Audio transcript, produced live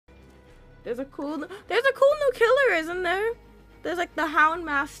There's a cool new killer, isn't there? There's like the Hound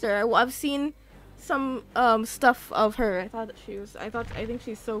Master. I've seen some stuff of her. I think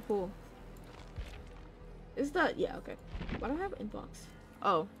she's so cool. Is that, yeah, okay. Why don't I have an inbox?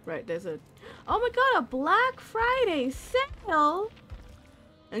 Oh, right, there's a, oh my god, a Black Friday sale!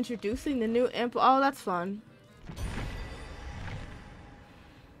 Introducing the new imp, oh, that's fun.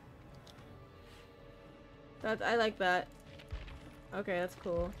 I like that. Okay, that's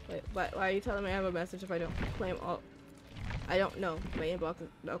cool. Wait, why are you telling me I have a message if I don't claim all? I don't know. My inbox is,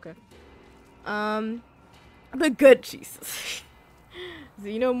 okay. But good, Jesus.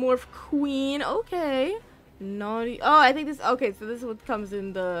 Xenomorph Queen, okay. Naughty, oh, I think this, okay, so this is what comes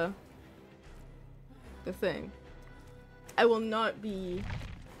in the thing. It will not be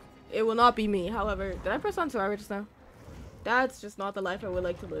me. However, did I press on Survivor just now? That's just not the life I would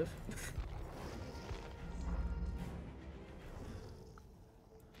like to live.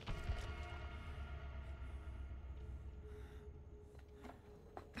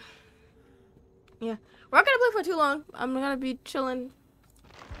 Yeah, we're not gonna play for too long. I'm gonna be chilling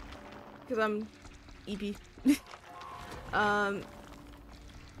because I'm EP.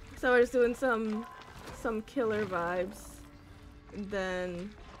 So we're just doing some killer vibes, and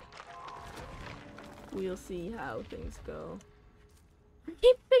then we'll see how things go. I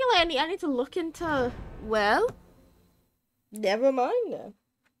keep thinking like I need to look into, well, never mind then.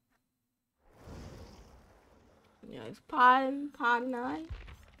 Yeah, it's pod 9.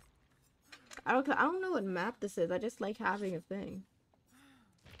 I don't know what map this is. I just like having a thing.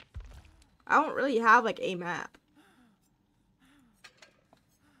 I don't really have like a map.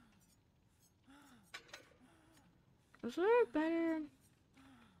 Is there a better?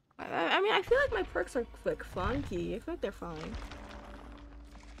 I mean, I feel like my perks are like funky. I feel like they're fine.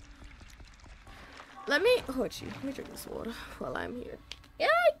 Let me hold you. Let me drink this water while I'm here. Yeah,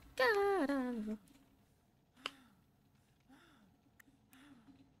 I got it.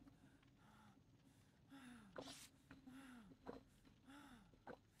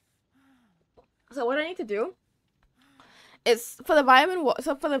 So what I need to do is for the vitamin,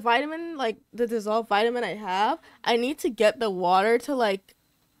 like the dissolved vitamin I have, I need to get the water to like,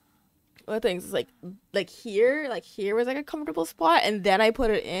 what things, it's like here was like a comfortable spot, and then I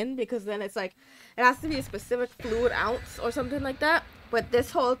put it in, because then it's like, it has to be a specific fluid ounce or something like that. But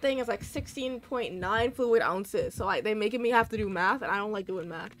this whole thing is like 16.9 fluid ounces, so like they making me have to do math, and I don't like doing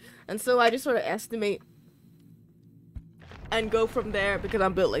math, and so I just sort of estimate and go from there because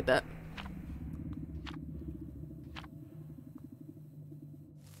I'm built like that.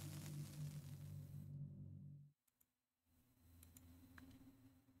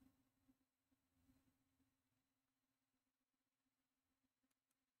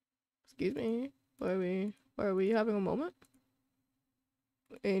 Excuse me. Why are we having a moment?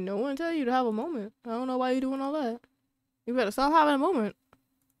 Ain't no one tell you to have a moment. I don't know why you doing all that. You better stop having a moment.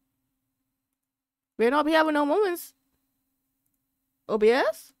 We not be having no moments.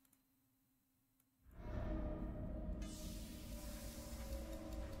 OBS?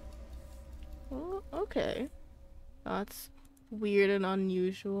 Oh, okay. That's weird and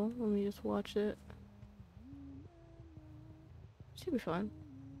unusual. Let me just watch it. Should be fine.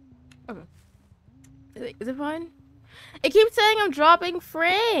 Okay. Is it fine? It keeps saying I'm dropping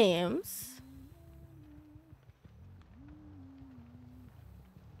frames.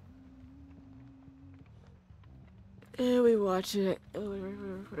 Yeah, we watch it.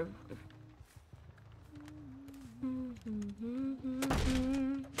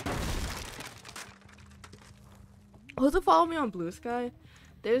 Also follow me on Blue Sky.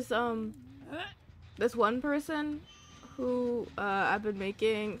 There's this one person who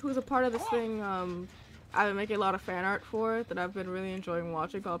who's a part of this thing I've been making a lot of fan art for that I've been really enjoying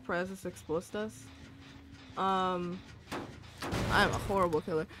watching, called Prezis Expostas. I'm a horrible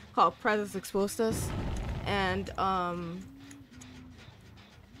killer. Called Prezis Expostas. And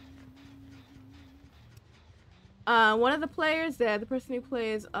one of the players there, the person who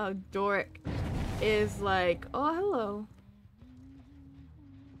plays Doric, is like, oh hello.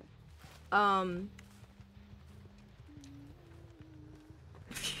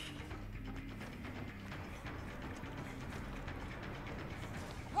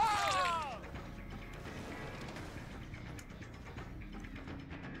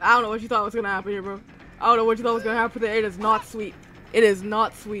 I don't know what you thought was gonna happen here, bro. I don't know what you thought was gonna happen there. It is not sweet. It is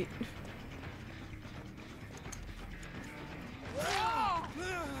not sweet.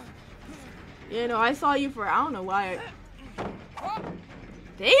 Yeah, no, I saw you for, I don't know why.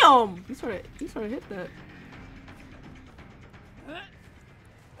 Damn! You sort of hit that.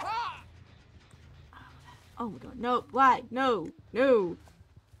 Oh my god, no, why? No, no.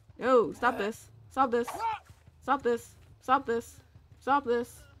 No, stop this. Stop this. Stop this. Stop this. Stop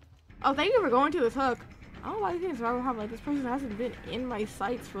this. Oh, thank you for going to this hook. I don't know why you think survival have like this person hasn't been in my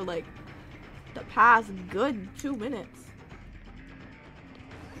sights for like the past good 2 minutes.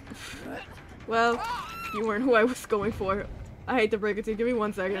 Well, you weren't who I was going for. I hate to break it to you. Give me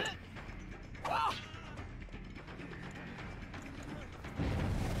 1 second.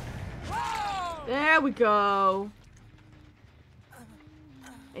 There we go.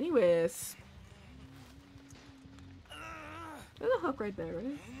 Anyways. There's a hook right there, right?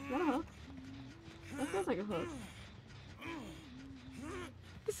 Is that a hook? That feels like a hook.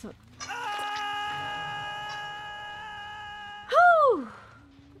 This hook. Whew!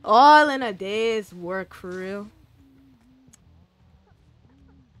 All in a day's work, for real.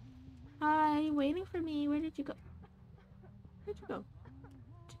 Hi, you waiting for me? Where did you go? Where'd you go?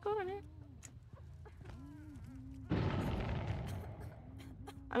 Did you go in there?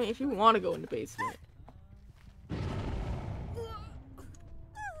 I mean, if you want to go in the basement.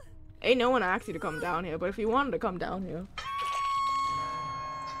 Ain't no one asked you to come down here, but if you wanted to come down here.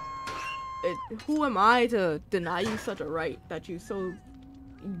 Who am I to deny you such a right that you so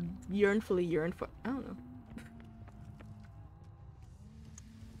yearnfully yearn for? I don't know.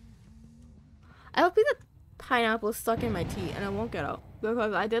 I have a piece of pineapple stuck in my teeth and it won't get out.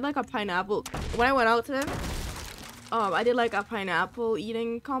 Because I did like a pineapple, when I went out today, I did like a pineapple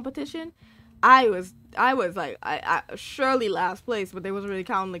eating competition. I was like, I surely last place, but they wasn't really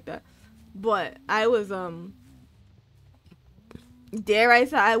counting like that. But I was, dare I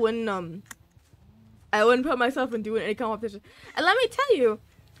say, I wouldn't put myself in doing any competition. And let me tell you,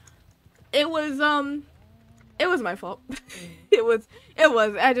 it was my fault. it was,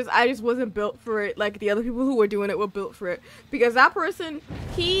 I just wasn't built for it like the other people who were doing it were built for it. Because that person,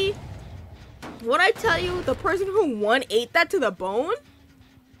 when I tell you, the person who won ate that to the bone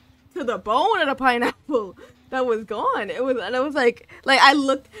of the pineapple that was gone. It was like I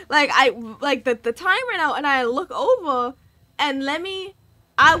looked, the time ran out and I look over and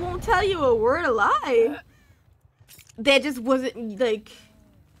I won't tell you a word of lie. There just wasn't like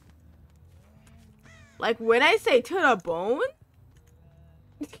when I say to the bone,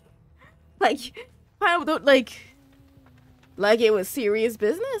 like pineapple don't like it was serious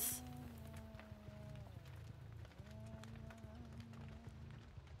business.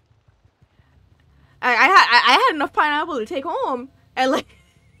 I had enough pineapple to take home, and like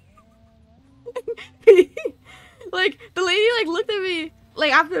like the lady like looked at me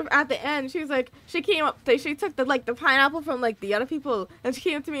like at the end. She was like, she came up, she took the pineapple from like the other people, and she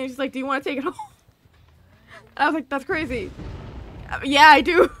came up to me and she's like, "Do you want to take it home?" And I was like, "That's crazy." Yeah, I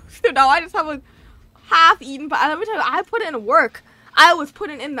do. So now I just have a half-eaten pineapple. Let me tell you, I put in work. I was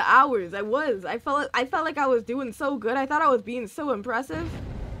putting in the hours. I felt like I was doing so good. I thought I was being so impressive.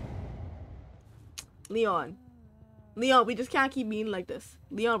 Leon, we just can't keep mean like this.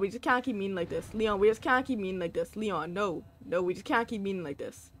 Leon, we just can't keep mean like this. Leon, we just can't keep mean like this. Leon, no, we just can't keep mean like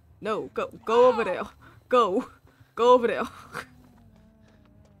this. No, go over there. Go over there.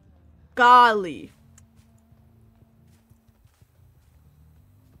 Golly.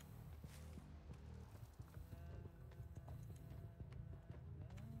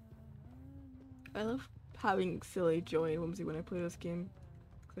 I love having silly joy and whimsy when I play this game.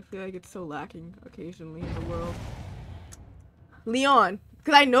 I feel like it's so lacking occasionally in the world. Leon,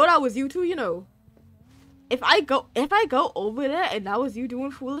 cause I know that was you too, you know. If I go over there and that was you doing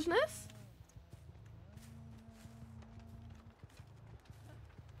foolishness.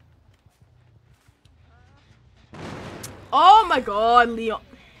 Oh my god, Leon.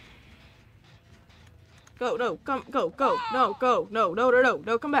 Go, no, come, go, no, go, no,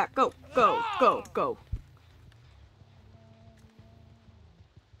 come back, go.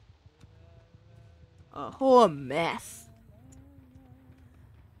 A whole mess.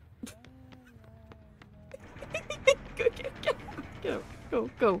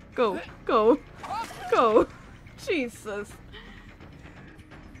 Go. Jesus.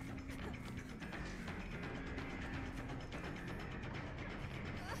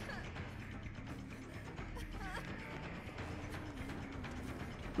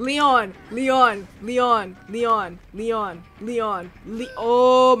 Leon.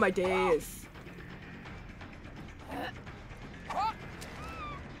 Oh my days.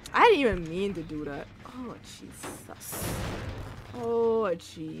 I didn't even mean to do that. Oh Jesus. Oh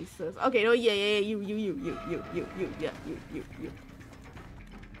Jesus. Okay, no, yeah, you.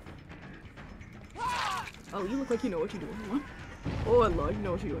 Oh, you look like you know what you're doing. Oh Lord, you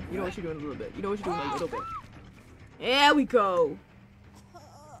know what you're doing. You know what you're doing a little bit. You know what you're doing a little bit. There we go.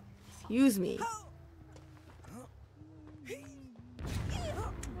 Excuse me.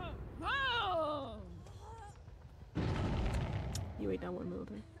 You ate that one little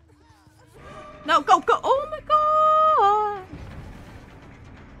thing. No, go, go! Oh my god!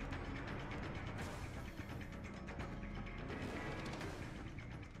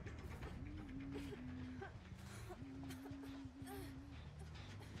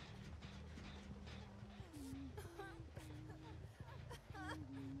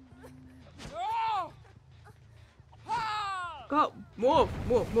 Go! Move!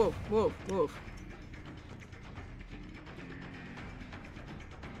 Move! Move! Move! Move!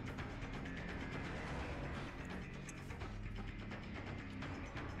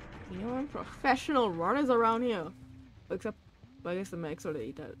 You know, I'm professional runners around here. Except, I guess the mechs sort of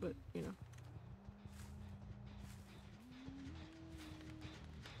eat that, but you know.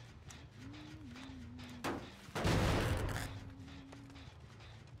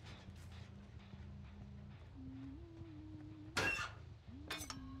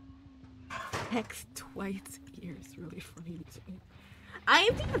 Hex twice here is really funny to me. I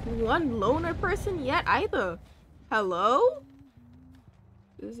ain't seen one loner person yet either. Hello?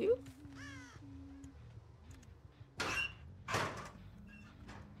 Is you?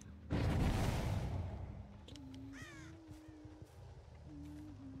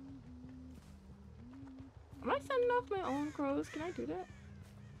 Am I sending off my own crows? Can I do that?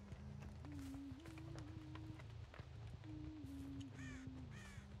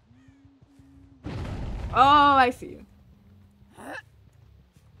 Oh, I see you.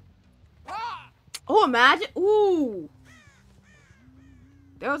 Oh, imagine. Ooh.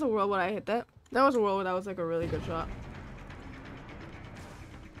 There was a world when I hit that. There was a world where that was like a really good shot.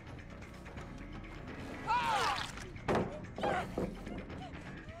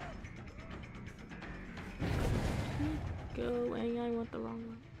 Go, and I went the wrong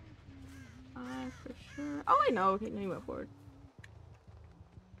one. For sure. Oh, I know. Okay, now you went forward.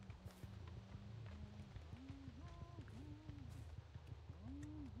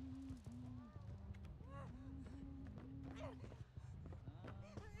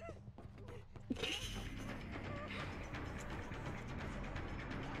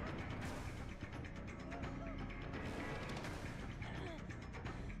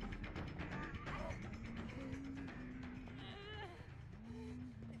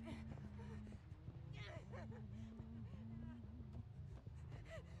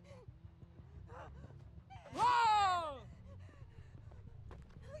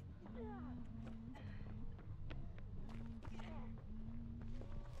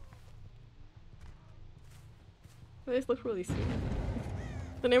 This looks really sweet.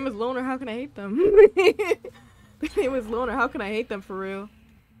 The name is Loner, how can I hate them? The name is Loner, how can I hate them for real?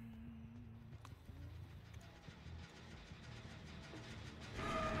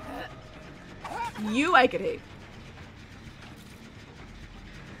 You I could hate.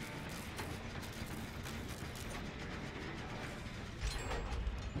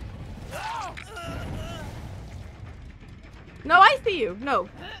 No, I see you. No.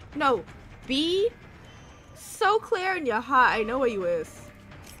 No. Be so clear in your heart. I know where you is.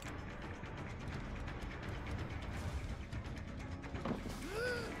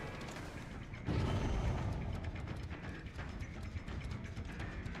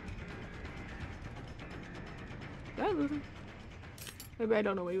 Did I lose him? Maybe I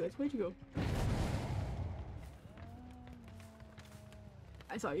don't know where you is. Where'd you go?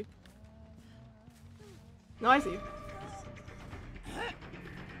 I saw you. No, I see you.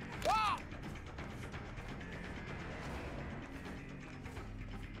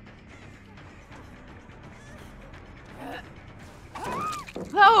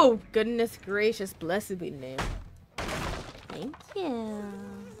 Oh, goodness gracious, blessed be the name. Thank you.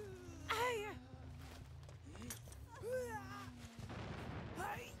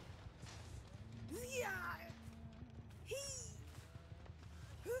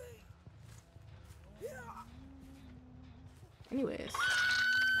 Anyways.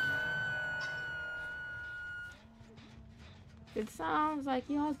 It sounds like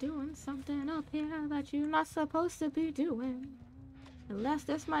y'all doing something up here that you're not supposed to be doing. Unless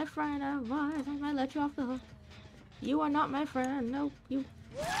this my friend of ours, I might let you off the hook. You are not my friend. Nope, you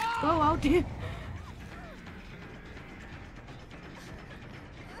go out there.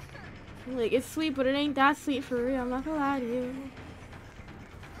 Like, it's sweet, but it ain't that sweet for real. I'm not gonna lie to you.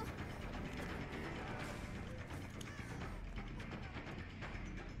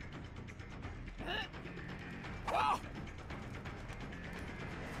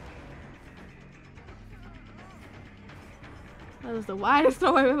 That was the widest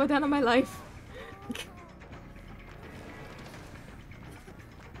throw I've ever done in my life.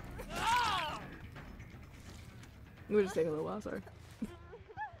 We were just taking a little while, sorry.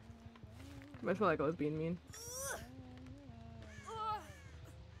 I feel like I was being mean.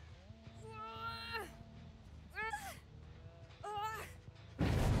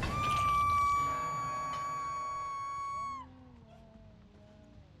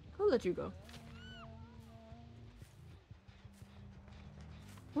 let you go.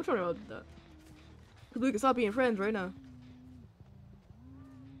 Which one about that? Because we can stop being friends right now.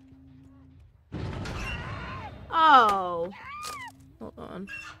 Oh. Hold on.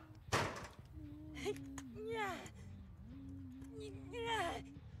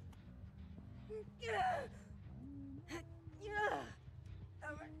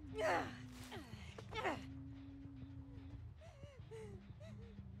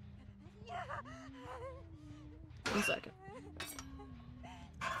 One second.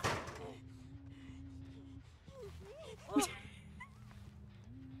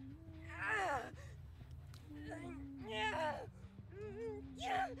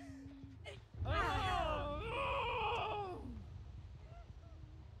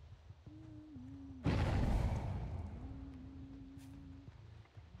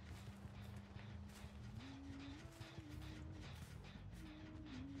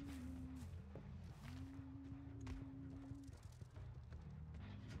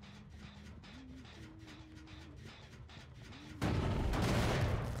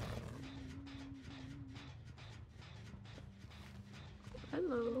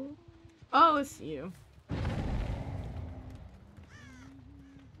 Hello. Oh, it's you.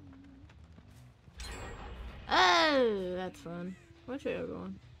 Oh, that's fun. Where's you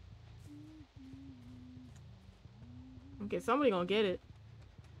going? Okay, somebody gonna get it.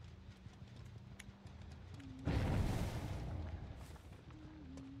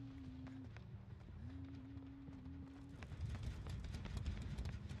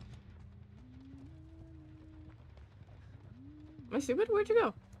 Am I stupid? Where'd you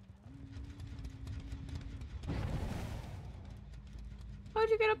go? How'd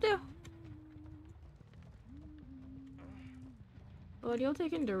you get up there? Well, you're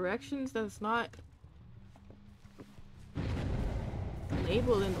taking directions that's not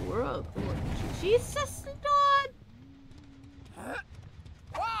labeled in the world. Oh, Jesus, Lord!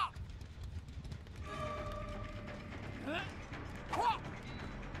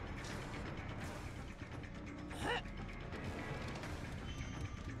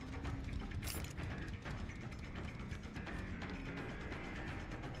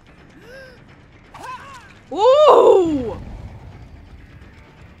 Ooh!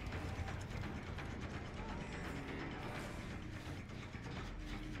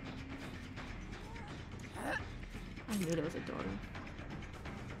 I knew there was a daughter.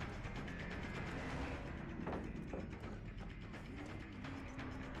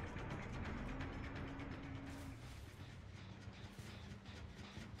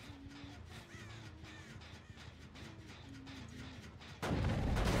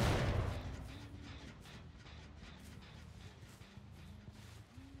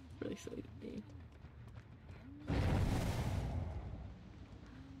 Really silly to me.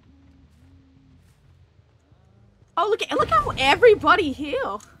 Oh, look how everybody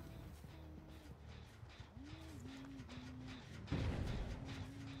heal.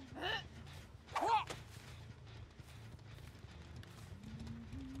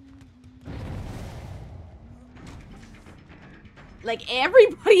 Like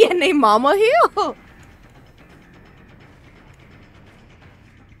everybody and their mama heal.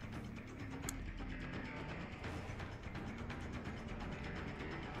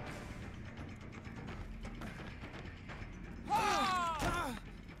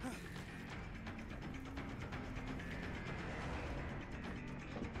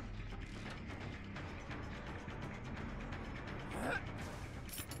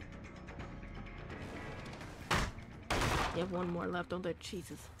 You have one more left, don't there?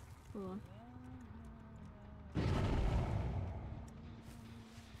 Jesus. Hold on.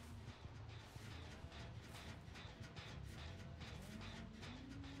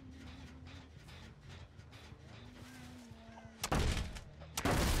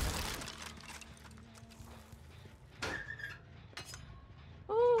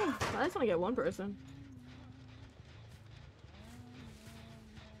 Oh, I just want to get one person.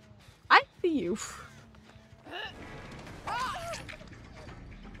 I see you.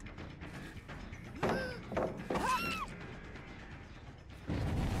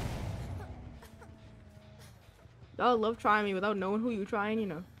 Y'all love trying me without knowing who you trying, you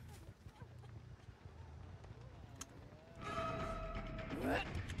know.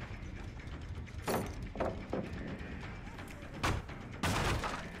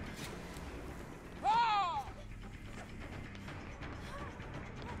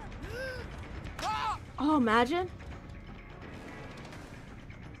 Oh, imagine.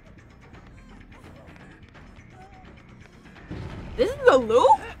 This is the loop?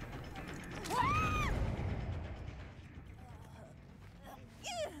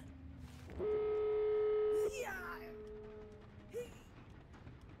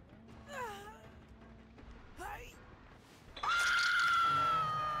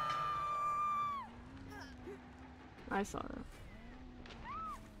 I saw that.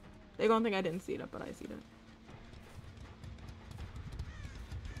 They're gonna think I didn't see that, but I see that.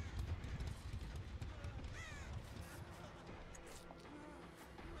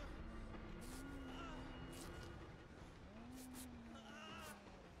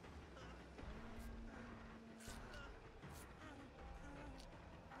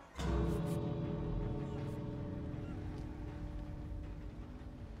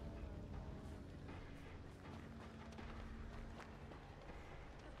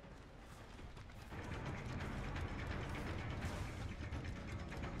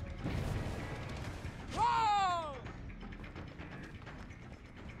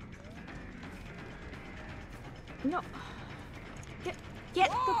 No. Get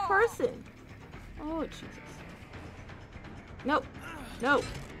the person. Oh, Jesus. No. No.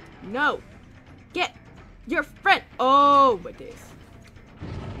 No. Get your friend. Oh, my days.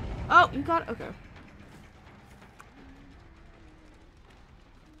 Oh, you got it. Okay.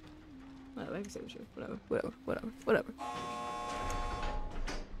 Whatever, I can say the truth. Whatever.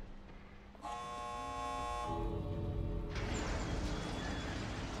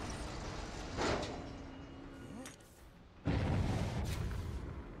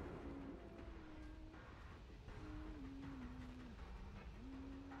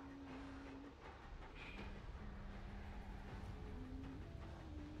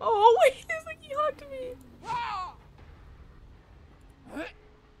 Oh, wait, it's like he hugged me.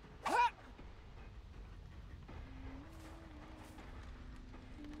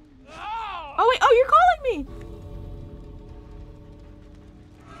 Oh, wait, oh, you're calling me.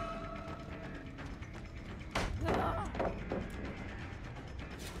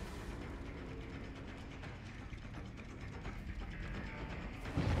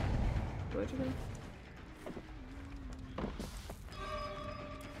 What'd you do?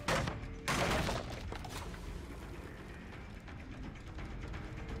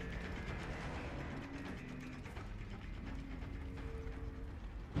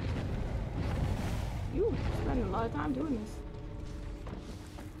 You spending a lot of time doing this.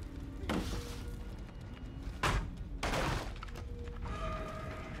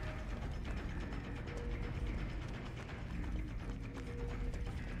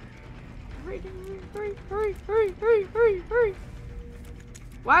 Hurry.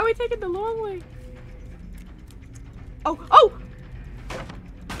 Why are we taking the long way? Oh!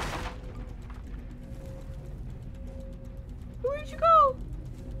 Where'd you go?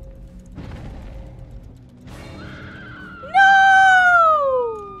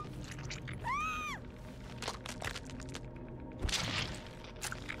 No!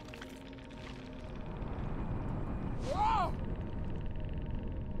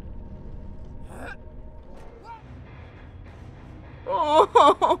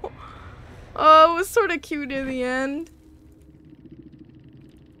 Oh, it was sort of cute in the end.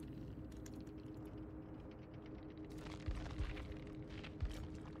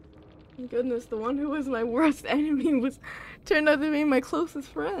 Goodness, the one who was my worst enemy turned out to be my closest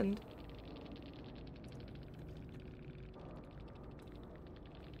friend.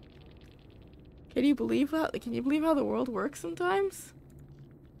 Can you believe how the world works sometimes?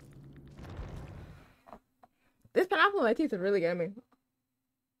 This pineapple in my teeth is really getting me.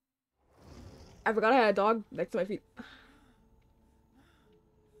 I forgot I had a dog next to my feet.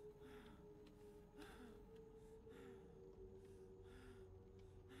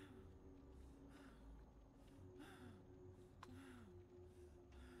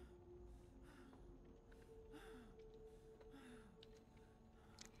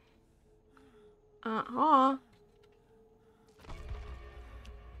 Uh-huh.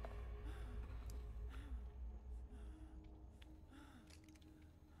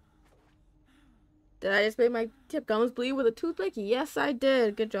 Did I just make my tip gums bleed with a toothpick? Yes, I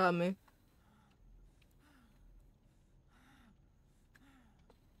did. Good job, man.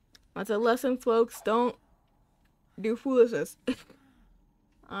 That's a lesson, folks. Don't do foolishness.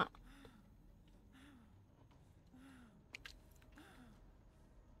 Aye.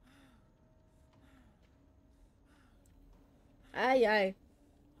 Aye.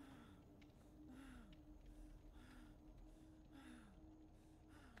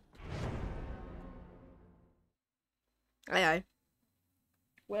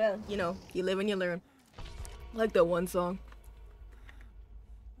 Well, you know, you live and you learn. Like that one song.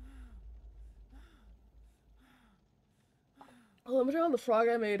 Hold on, let me try on the frog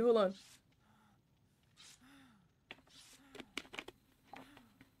I made. Hold on.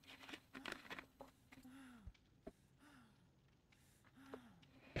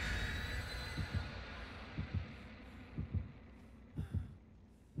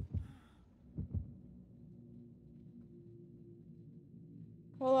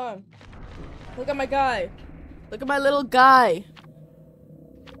 Hold on. Look at my guy. Look at my little guy.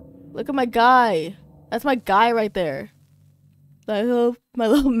 Look at my guy. That's my guy right there. My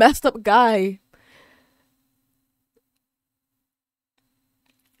little messed up guy.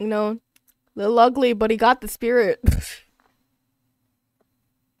 You know, a little ugly, but he got the spirit.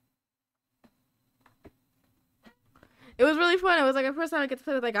 It was really fun. It was like the first time I get to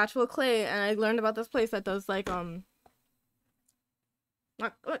play with like actual clay, and I learned about this place that does like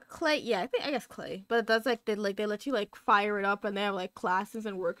not clay. Yeah, I guess clay, but it does like they let you like fire it up, and they have like classes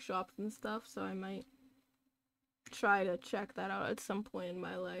and workshops and stuff. So I might try to check that out at some point in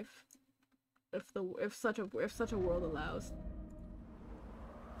my life, if such a world allows.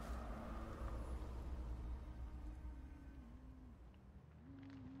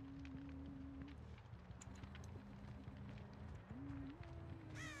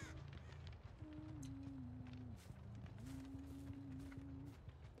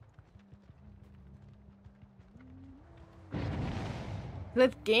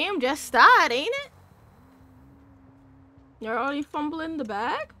 This game just started, ain't it? You're already fumbling the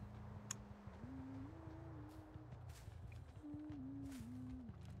bag?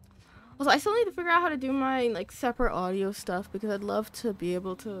 Also, I still need to figure out how to do my like separate audio stuff because I'd love to be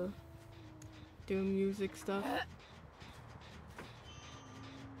able to do music stuff.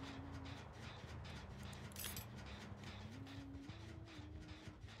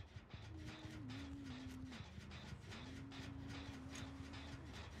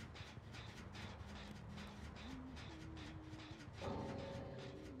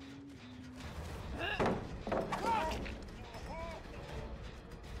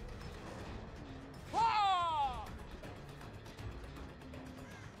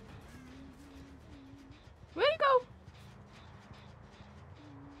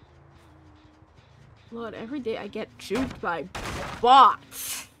 Lord, every day I get juked by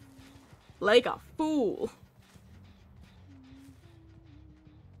bots. Like a fool.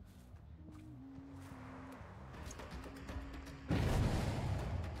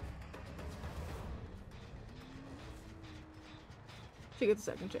 She gets a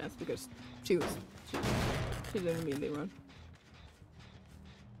second chance because she didn't immediately run.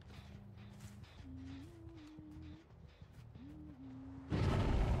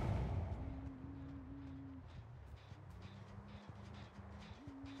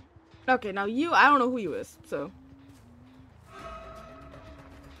 Okay, now you, I don't know who you is, so.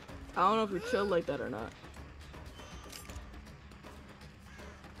 I don't know if you're chill like that or not.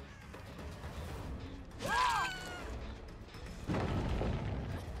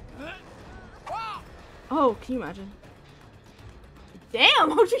 Oh, can you imagine?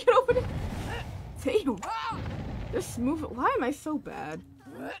 Damn, how'd you get over there? Damn. Just move it. Why am I so bad?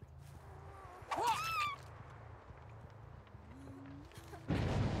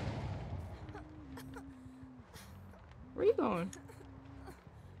 Where are you going?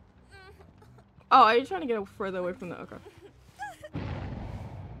 Oh, are you trying to get further away from the... Okay.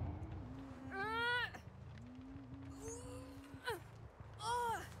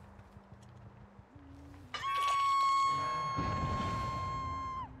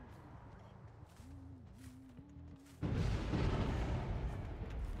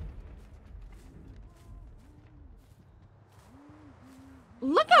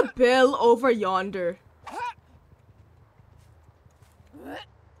 Look at Bill over yonder.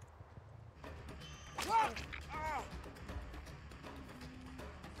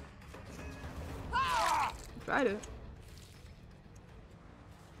 Tried it.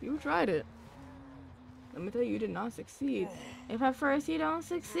 You tried it. Let me tell you, you did not succeed. If at first you don't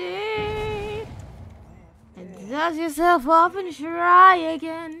succeed, and dust yourself off and try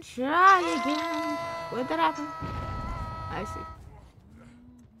again, try again. Would that happen? I see.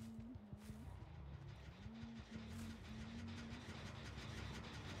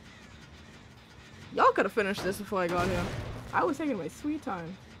 Y'all could have finished this before I got here. I was taking my sweet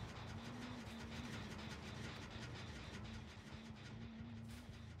time.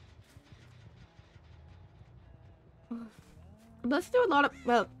 Let's do a lot of,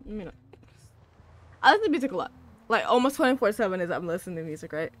 well, you know, I listen to music a lot. Like, almost 24/7 is I'm listening to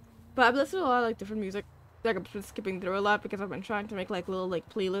music, right? But I've listened to a lot of, like, different music. Like, I've been skipping through a lot because I've been trying to make, like, little, like,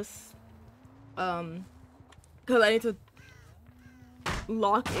 playlists. Because I need to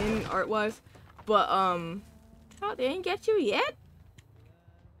lock in art-wise. But, oh, they didn't get you yet?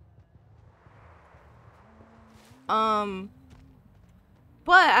 But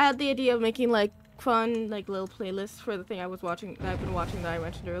I had the idea of making, like, fun, like, little playlists for the thing I was watching, that I've been watching that I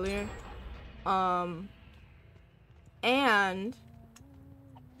mentioned earlier. And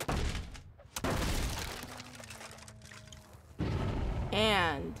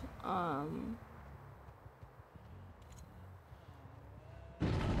And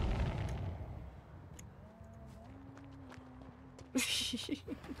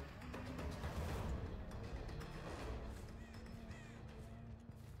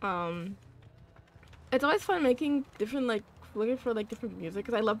it's always fun making different, like, looking for, like, different music,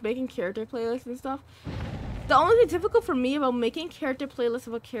 because I love making character playlists and stuff. The only thing difficult for me about making character playlists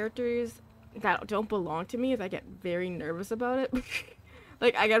about characters that don't belong to me is I get very nervous about it.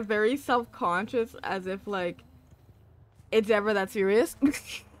 Like, I get very self-conscious, as if, like, it's ever that serious.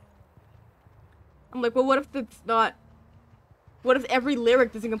 I'm like, well, what if it's not... What if every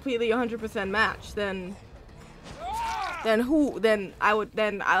lyric doesn't completely 100% match? Then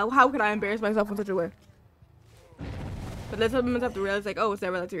how could I embarrass myself in such a way? But then sometimes I have to realize, like, oh, it's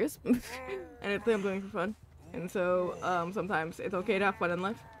never that serious. And it's I'm doing it for fun. And so, sometimes it's okay to have fun in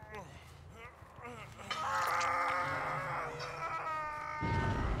life.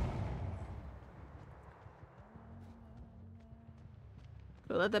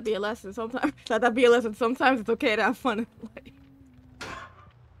 So let that be a lesson sometimes. Let that be a lesson. Sometimes it's okay to have fun in life.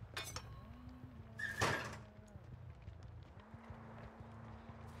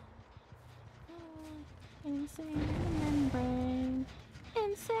 Insane in the membrane.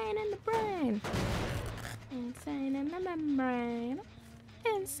 Insane in the brain. Insane in the membrane.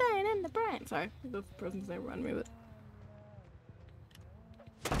 Insane in the brain. Sorry, the person's name reminded me of it.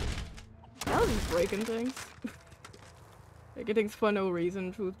 That was just breaking things. Breaking things for no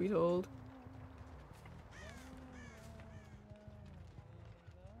reason, truth be told.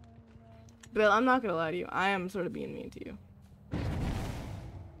 Bill, I'm not gonna lie to you. I am sort of being mean to you.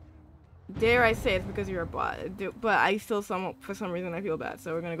 Dare I say it's because you're a bot, but I still for some reason I feel bad,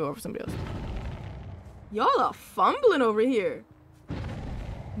 so we're gonna go over somebody else. Y'all are fumbling over here.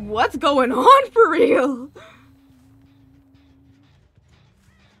 What's going on for real?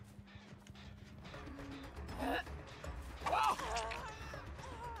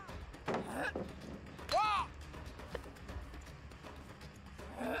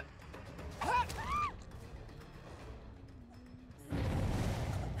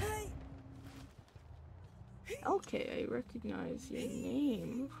 Okay, I recognize your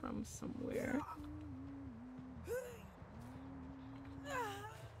name from somewhere.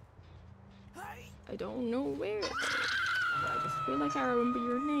 I don't know where, but I just feel like I remember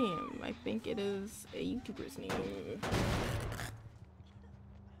your name. I think it is a YouTuber's name.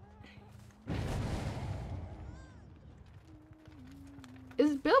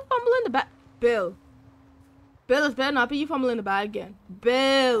 Is Bill fumbling the bag? Bill. Bill, it's better not be you fumbling the bag again.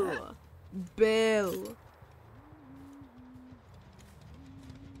 Bill. Bill.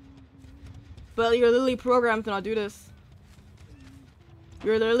 Bill, you're literally programmed to not do this.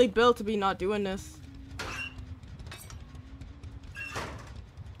 You're literally built to be not doing this.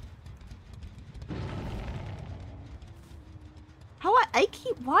 How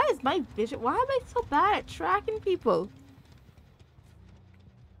why is my vision, why am I so bad at tracking people?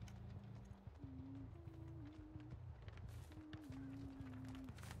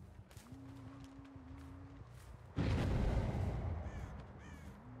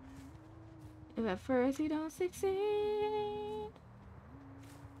 If at first you don't succeed,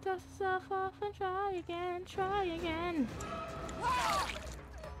 dust yourself off and try again, try again.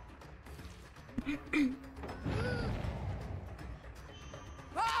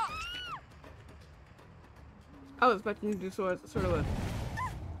 I was expecting you to do sort of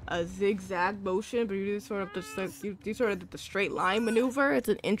a zigzag motion, but you do sort of just like you do sort of the straight line maneuver. It's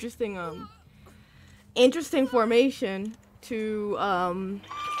an interesting formation to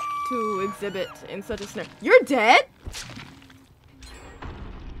exhibit in such a snare. You're dead?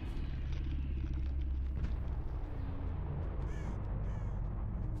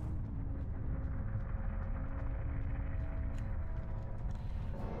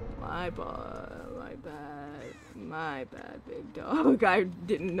 My bad, big dog. I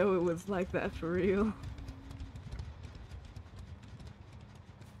didn't know it was like that for real.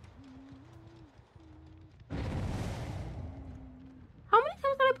 How many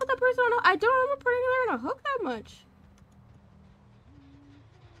times did I put that person on a hook? I don't remember putting her on a hook that much.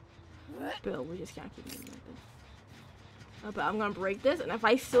 Bill, we just can't keep doing like this. But I'm gonna break this, and if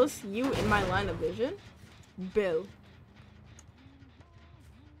I still see you in my line of vision, Bill.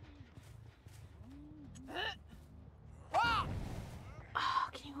 Oh,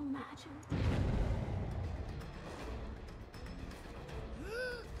 can you imagine?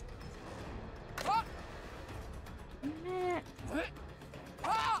 Man.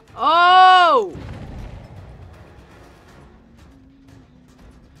 Oh!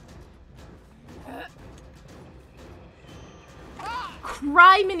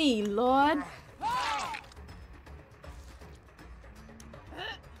 criminy, Lord.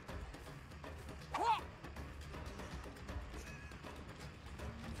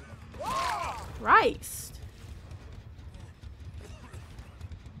 Christ.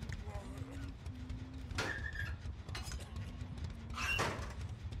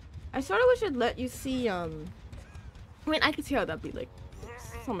 I sort of wish it'd let you see, I mean, I could see how that'd be, like,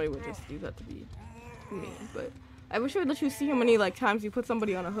 somebody would just do that to be mean, but I wish it would let you see how many, like, times you put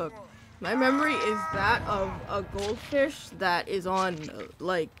somebody on a hook. My memory is that of a goldfish that is on,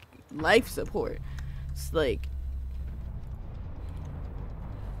 like, life support. It's, like,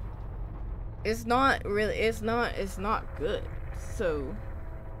 it's not really, it's not good, so...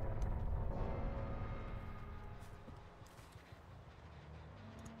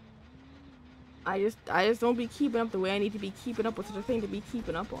 I just don't be keeping up the way I need to be keeping up with such a thing to be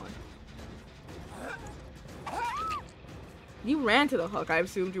keeping up on. You ran to the hook. I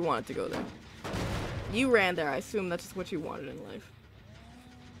assumed you wanted to go there. You ran there. I assume that's just what you wanted in life.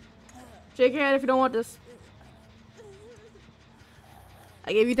 Shake your head if you don't want this.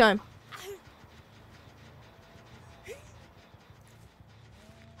 I gave you time.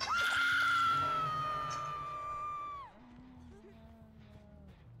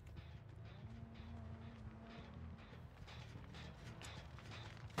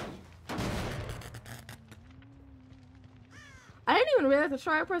 I didn't even realize the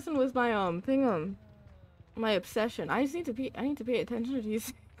shy person was my thing, my obsession. I need to pay attention to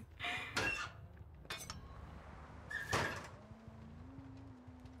these.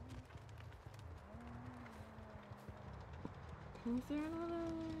 Is there another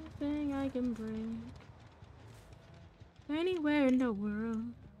thing I can bring anywhere in the world?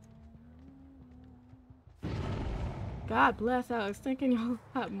 God bless. I was thinking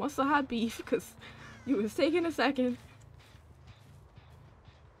y'all must have had beef because you was taking a second.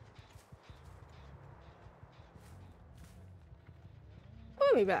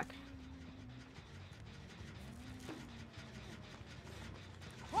 Put me back.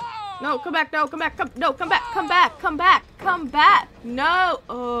 No, come back, no, come back, no, come back, come back, come back, come back, no!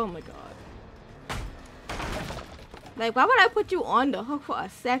 Oh my god. Like, why would I put you on the hook for a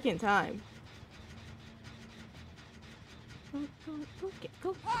second time?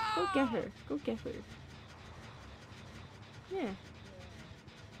 Go get her. Go get her. Yeah.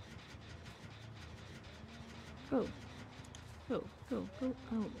 Go. Go. Oh my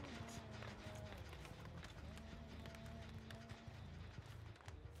god.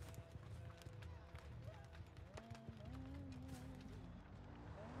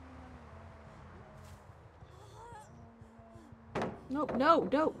 No, no,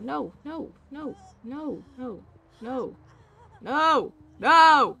 no, no, no, no, no, no, no, no,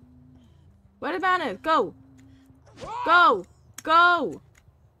 no! Where the man is? Go! Go! Go!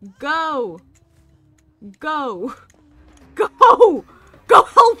 Go! Go! Go! Go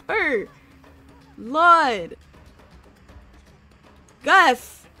help her! Lord!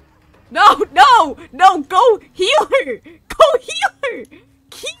 Gus! No, no! No, go heal her! Go heal her!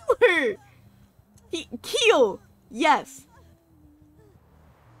 Heal her! Heal! Yes.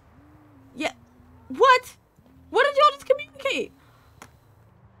 Yeah. What? What did y'all just communicate?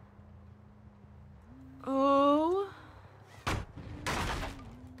 Oh.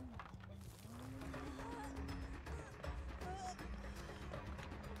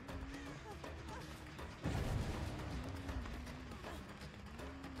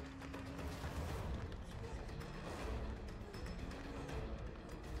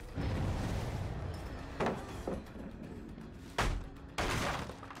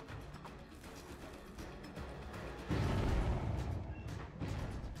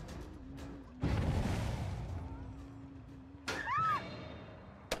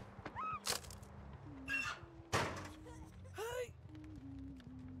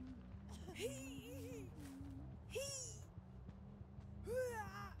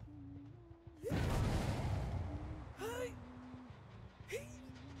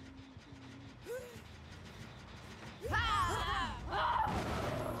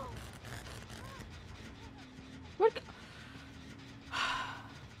 What?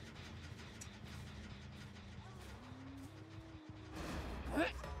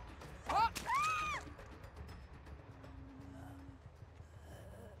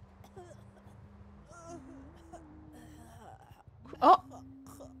 Oh!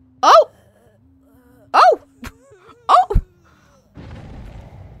 Oh! Oh! Oh!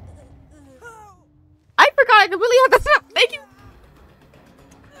 I forgot I completely had this up. Thank you.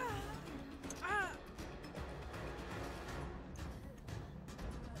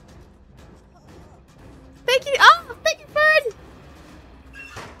 Thank you. Oh, thank you, Fern.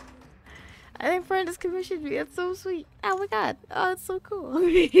 I think friend just commissioned me. That's so sweet. Oh my god. Oh, that's so cool. What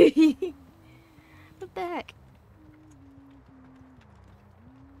the heck?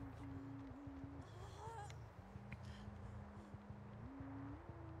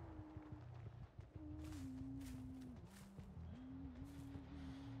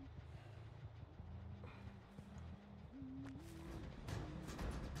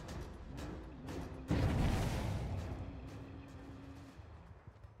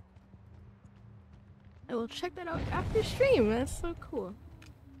 I will check that out after stream. That's so cool.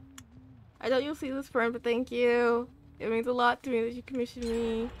 I know you'll see this friend, but thank you. It means a lot to me that you commissioned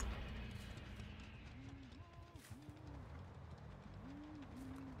me.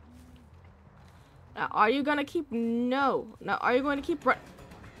 Now, are you gonna keep? No. Now, are you going to keep?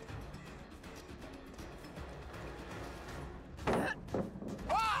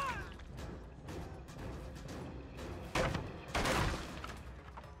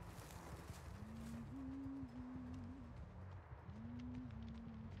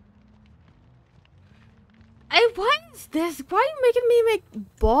 Hey, what is this? Why are you making me make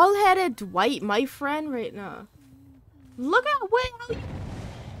bald-headed Dwight my friend right now? Look at how you...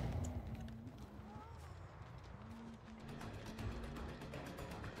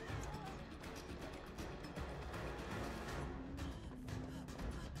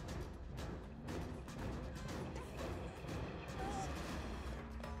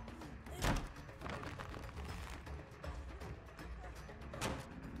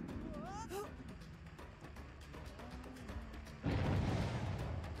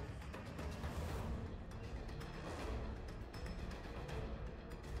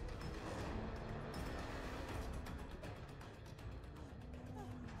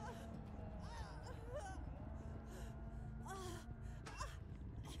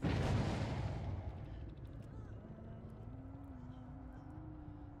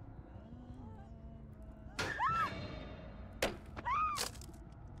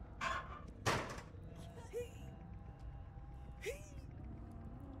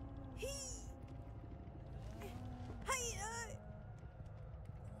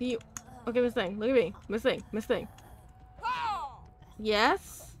 You... Okay, Miss Thing, look at me. Miss Thing, Miss Thing.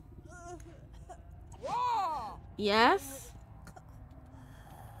 Yes? Yes?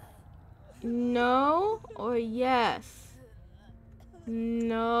 No? Or yes?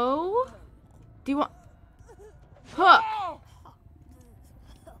 No? Do you want... Huh!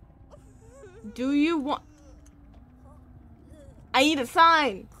 Do you want... I need a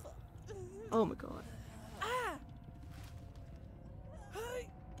sign! Oh my god.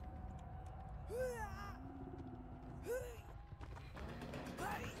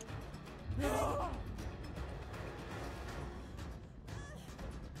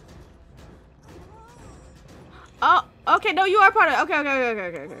 Oh, okay, no, you are part of it.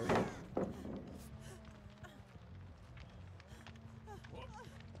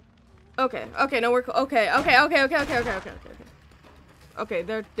 Okay. Okay, no, we're cool. Okay. Okay,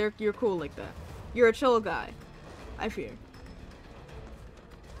 you're cool like that. You're a chill guy. I fear.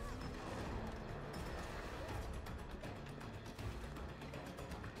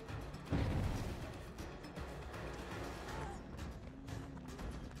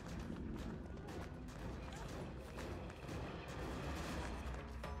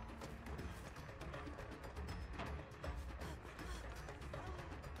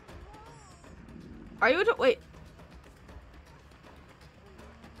 Are you wait?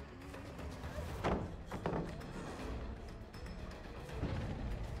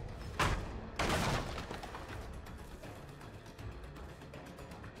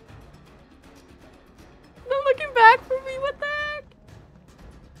 No looking back for me, what the heck?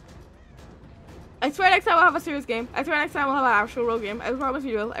 I swear next time we'll have a serious game. I swear next time we'll have an actual real game. I promise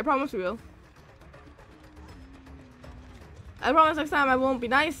we will. I promise we will. I promise next time I won't be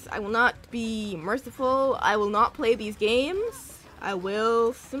nice. I will not be merciful. I will not play these games. I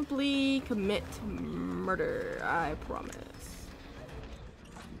will simply commit murder. I promise.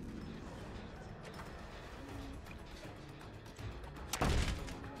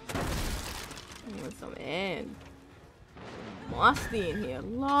 With some musty in here.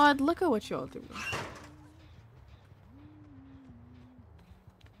 Lord, look at what y'all doing.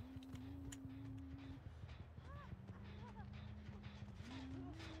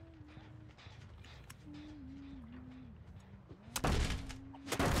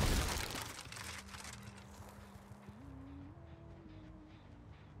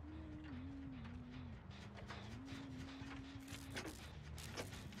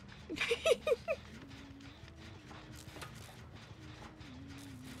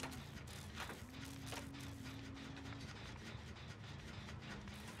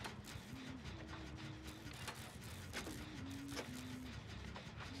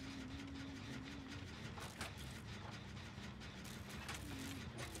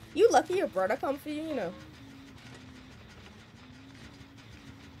 You lucky your brother come for you, you know.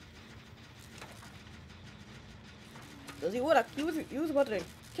 Cause you was about to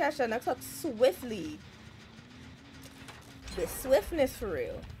catch that next up swiftly. The swiftness for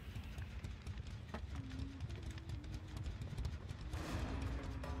real.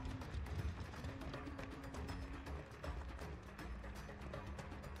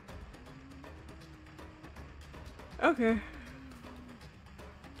 Okay.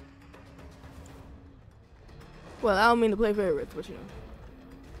 Well, I don't mean to play favorites, but you know.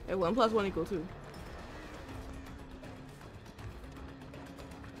 Hey, 1 + 1 = 2.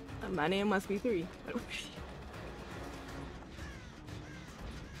 My name must be 3.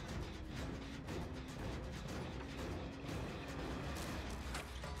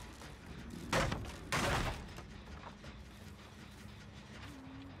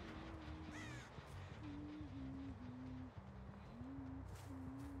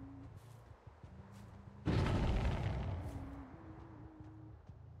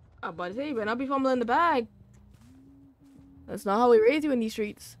 I'm about to say, you better not be fumbling the bag. That's not how we raise you in these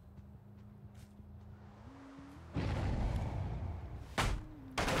streets.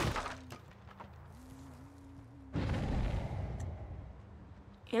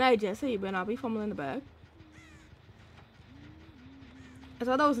 And I just said you better not be fumbling the bag. I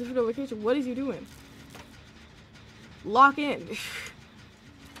thought that was the street vacation. What is you doing? Lock in.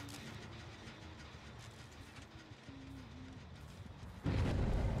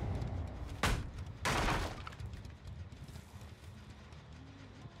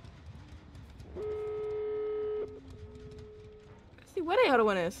 See, where the other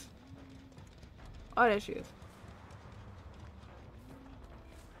one is? Oh, there she is.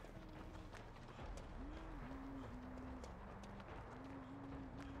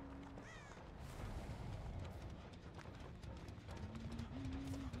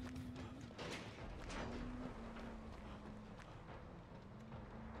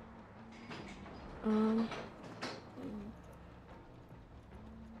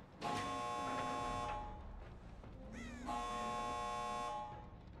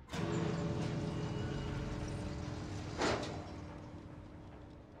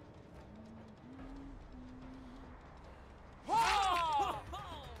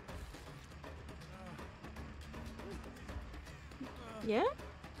 Yeah?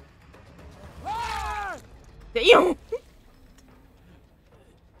 Damn!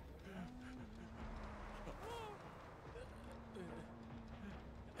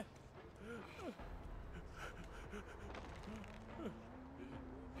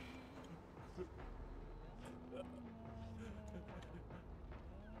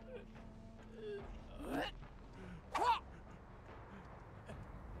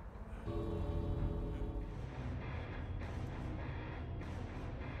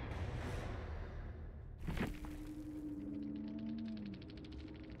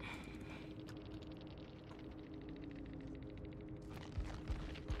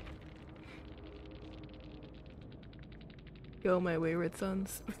 Yo, my wayward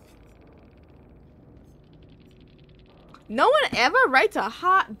sons. No one ever writes a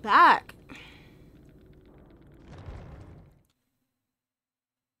hot back.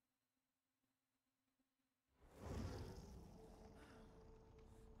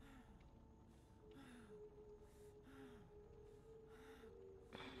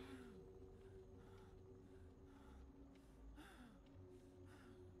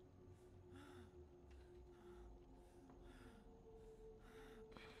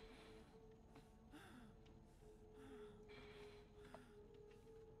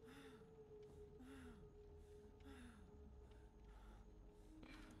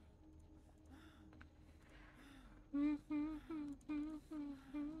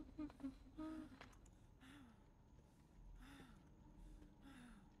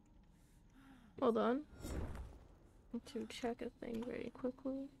 Hold on. To check a thing very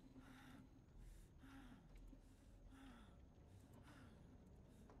quickly.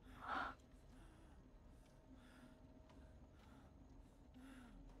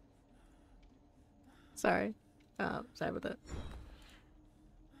 Sorry. Sorry about that.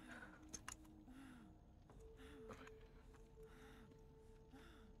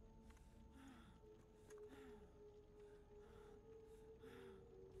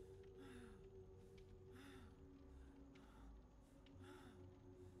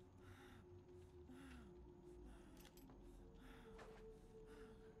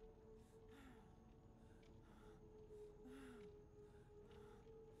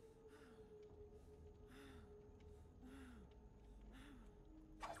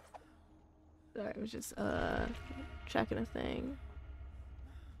 Sorry, I was just checking a thing.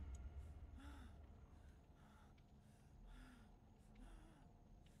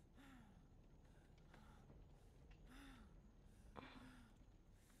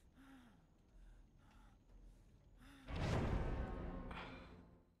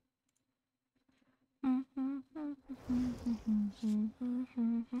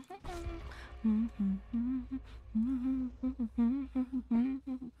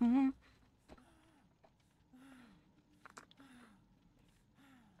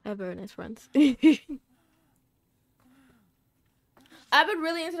 I have very nice friends. I've been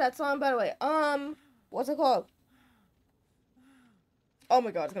really into that song, by the way. What's it called? Oh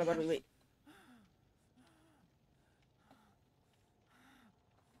my god, it's gonna bother me. Wait.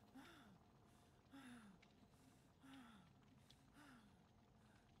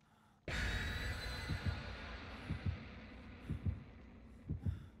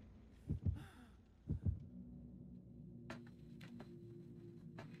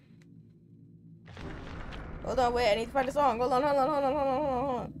 Hold on, wait, I need to find the song. Hold on.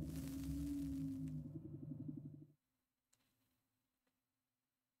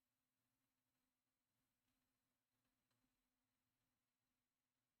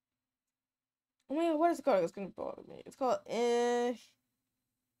 Oh my god, what is it called? It's gonna bother me. It's called,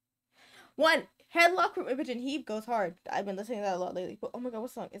 One, Headlock from Imogen Heap goes hard. I've been listening to that a lot lately. But, oh my god,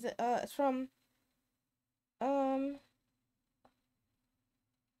 what song? Is it, it's from,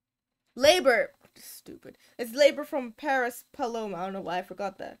 Labor. Stupid. It's Labor from Paris Paloma. I don't know why I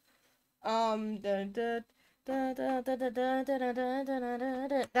forgot that.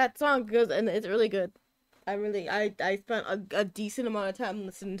 That song goes, and it's really good. I spent a decent amount of time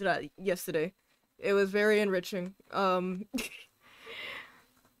listening to that yesterday. It was very enriching.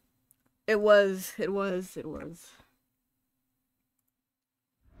 It was.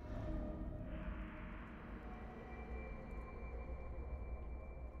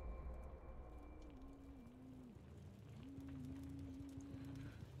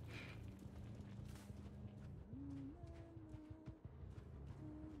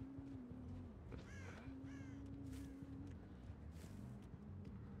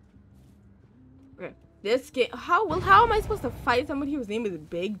 Okay. This game, how am I supposed to fight somebody whose name is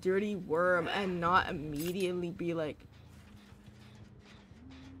Big Dirty Worm and not immediately be like,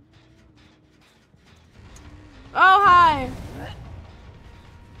 oh hi.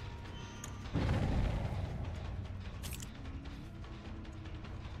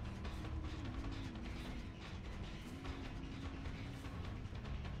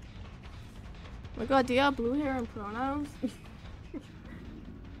 Oh my god, do you have blue hair and pronouns?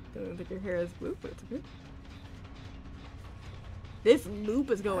 Don't think your hair is blue, but it's okay. This loop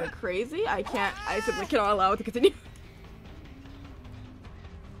is going crazy. I simply cannot allow it to continue.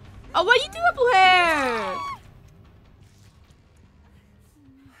 Oh, why you do have blue hair?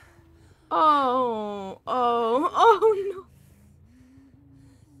 Oh no.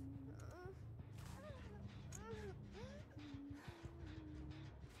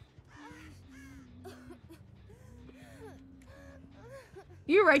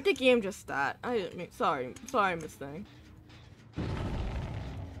 You're right, the game just that. I didn't mean, sorry, Miss Thing.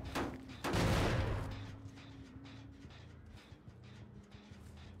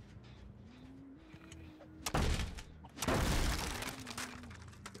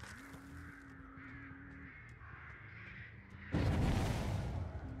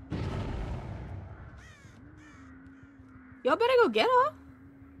 Y'all better go get her.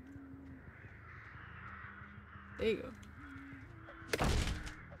 There you go.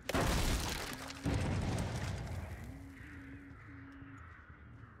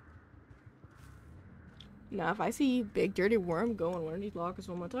 Now, if I see Big Dirty Worm go in one of these lockers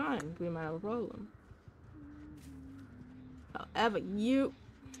one more time, we might have a problem. However, you...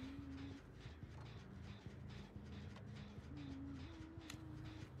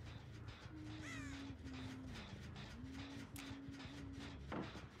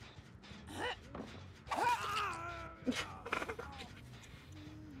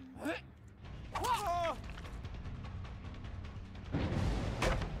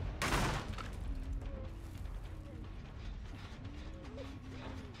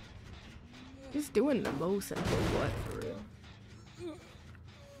 Just doing the most and for what, for real?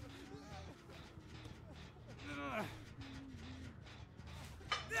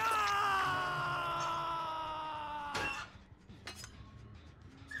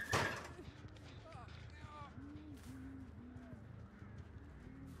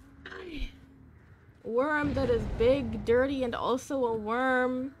 Worm that is big, dirty, and also a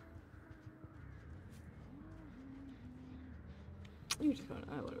worm. You just going,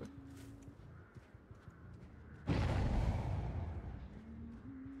 whatever.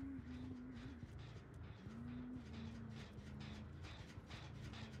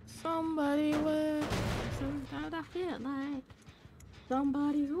 Somebody with sometimes I feel like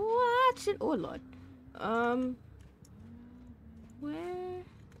somebody's watching. Oh Lord.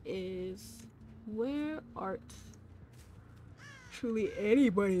 Where art? actually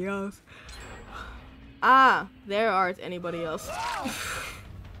anybody else. Ah, there aren't anybody else.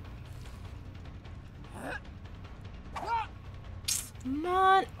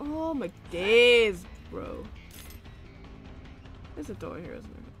 Man, oh my days, bro. There's a door here,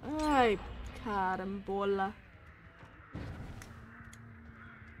 isn't there? Ay, carambola.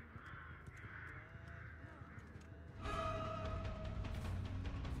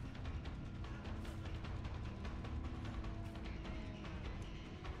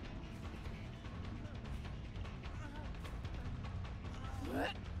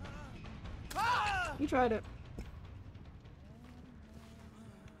 You tried it.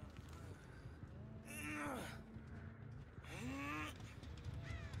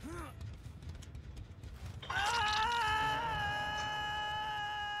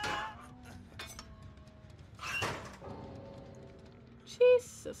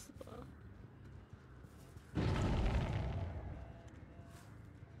 Jesus.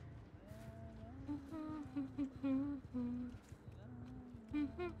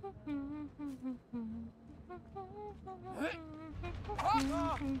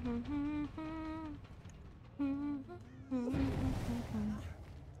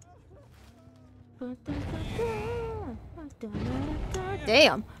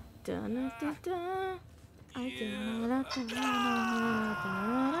 Damn.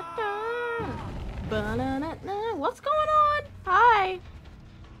 What's going on? Hi.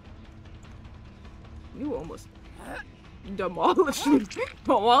 You almost demolished me.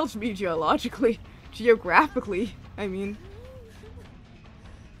 Demolished me geologically. Geographically, I mean.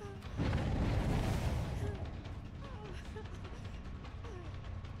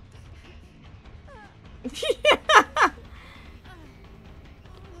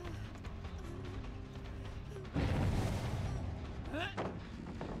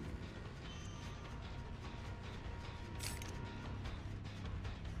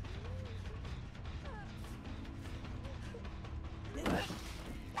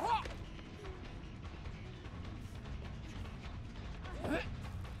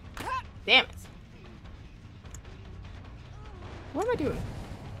 Damn it. What am I doing?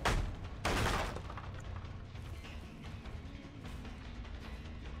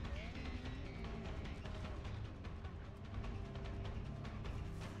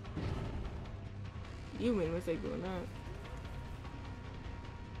 You made a mistake doing that.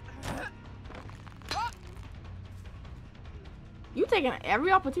 You taking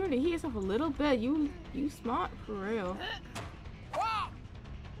every opportunity to heal yourself a little bit. You smart for real.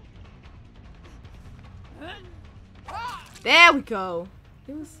 There we go.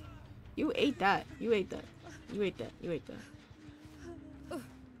 It was. You ate that. You ate that. You ate that. You ate that.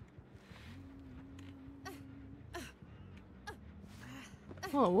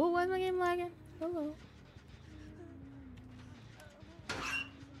 Oh, what was my game lagging? Hello.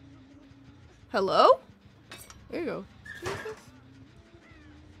 Hello? There you go. Jesus.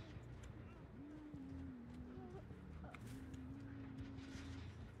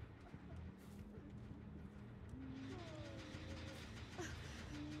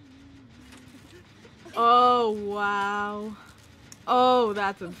 Oh, wow. Oh,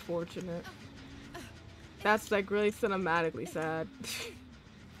 that's unfortunate. That's like really cinematically sad.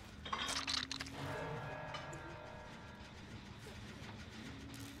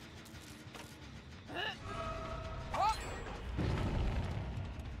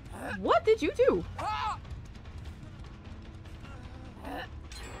 What did you do?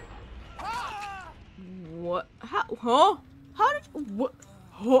 What? How? Huh? How did you? What?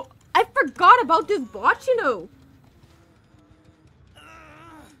 Huh? I forgot about this bot, you know.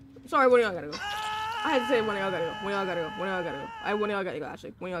 Sorry, one of y'all gotta go. I had to say one of y'all gotta go. One of y'all gotta go. One of y'all gotta go. One of y'all gotta go,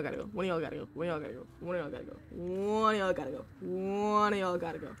 actually. One of y'all gotta go. One of y'all gotta go. One of y'all gotta go. One of y'all gotta go. One of y'all gotta go. One of y'all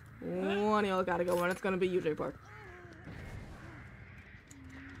gotta go. One of y'all gotta go. And it's gonna be UJ Park.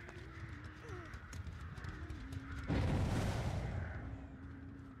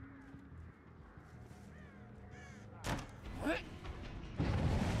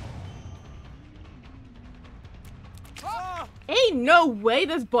 Ain't no way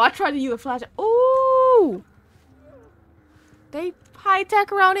this bot tried to use a flash. Ooh! They high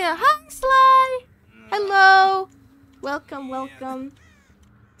tech around here. Hi, Sly! Hello! Welcome, welcome.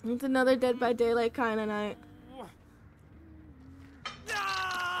 It's another Dead by Daylight kind of night.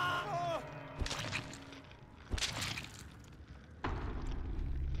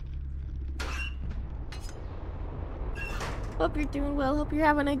 Hope you're doing well. Hope you're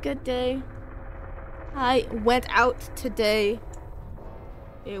having a good day. I went out today.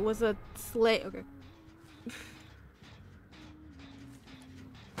 It was a sleigh. Okay.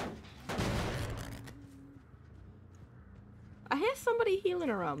 I hear somebody healing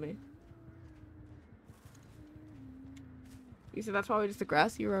around me. You said that's probably just the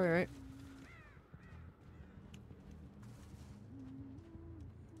grass. You're right.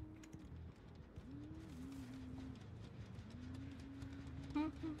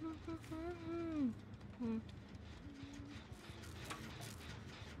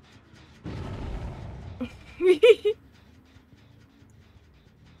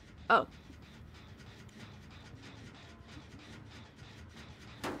 Oh.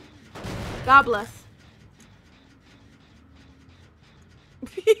 God bless.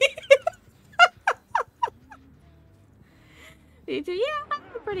 Yeah, I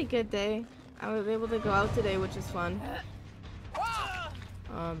had a pretty good day. I was able to go out today, which is fun.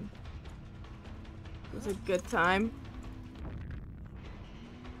 It was a good time.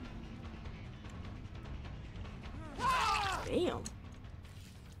 Damn.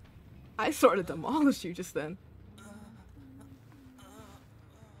 I sort of demolished you just then.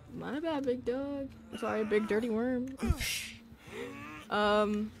 My bad, big dog. I'm sorry, big dirty worm. I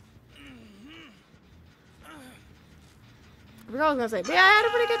forgot what I was gonna say, but yeah, I had a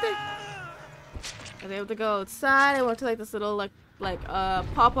pretty good day. I was able to go outside. I went to like this little like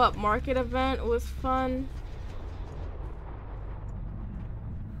pop-up market event. It was fun.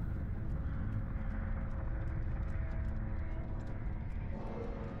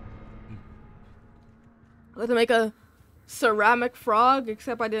 I had to make a ceramic frog,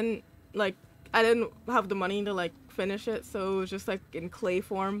 except I didn't have the money to like finish it, so it was just like in clay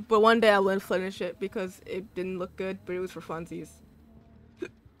form. But one day I will finish it because it didn't look good, but it was for funsies. So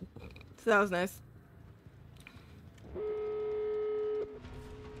that was nice.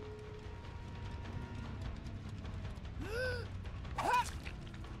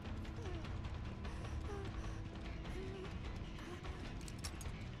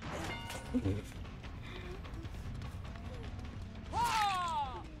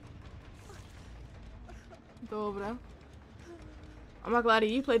 Dobra. I'm not glad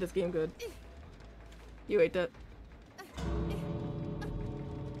you played this game good. You ate that.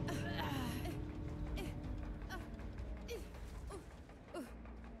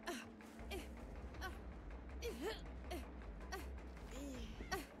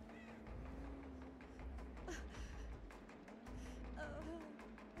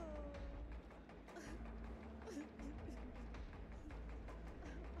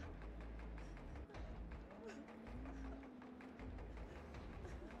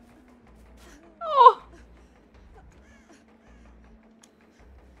 Oh.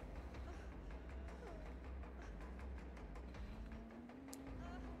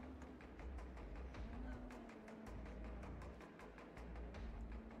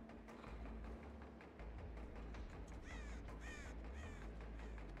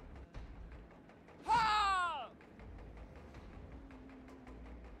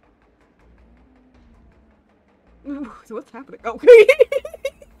 So what's happening? Oh,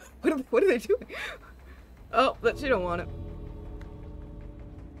 what are they doing? Oh, but she don't want it.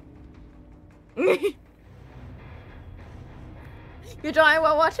 You're drawing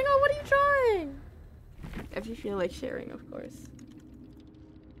while watching? Oh, what are you drawing? If you feel like sharing, of course.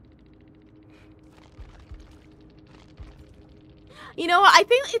 You know what? I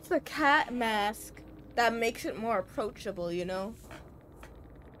think it's the cat mask that makes it more approachable, you know?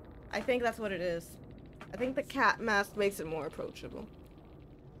 I think that's what it is. I think the cat mask makes it more approachable.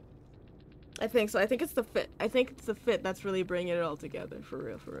 I think so. I think it's the fit. I think it's the fit that's really bringing it all together. For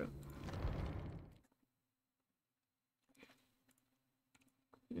real, for real.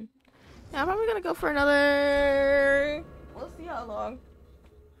 Yeah, I'm probably gonna go for another... We'll see how long.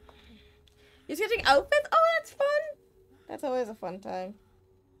 You're sketching outfits? Oh, that's fun! That's always a fun time.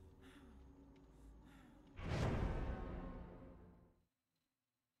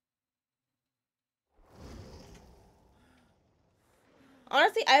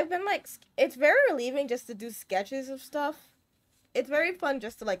 Honestly, I've been like, it's very relieving just to do sketches of stuff. It's very fun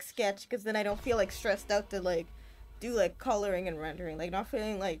just to like sketch, because then I don't feel like stressed out to like do like coloring and rendering. Like not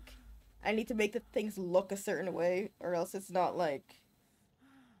feeling like I need to make the things look a certain way, or else it's not like,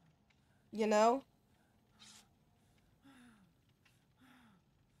 you know?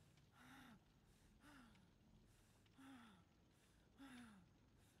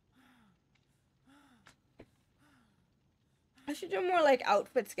 I should do more like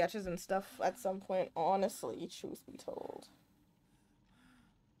outfit sketches and stuff at some point, honestly, truth be told.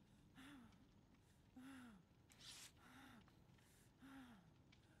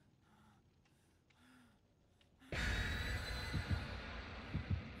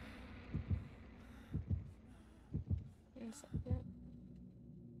 One second.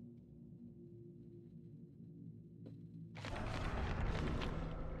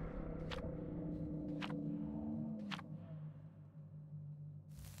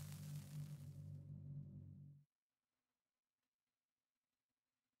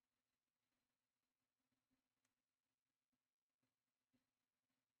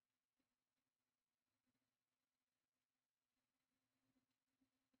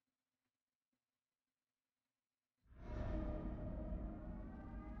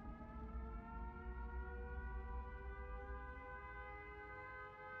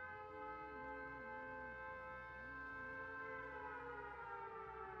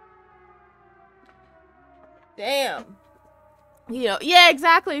 Damn. You know, yeah,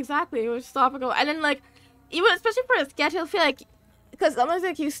 exactly. It was just topical. And then, like, even especially for a sketch, I feel like, because sometimes,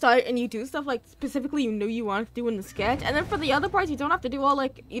 like, you start and you do stuff, like, specifically you knew you wanted to do in the sketch. And then for the other parts, you don't have to do all,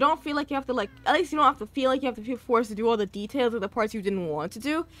 like, you don't feel like you have to, like, at least you don't have to feel like you have to feel forced to do all the details of the parts you didn't want to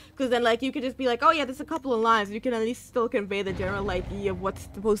do. Because then, like, you could just be like, oh, yeah, there's a couple of lines. And you can at least still convey the general idea of what's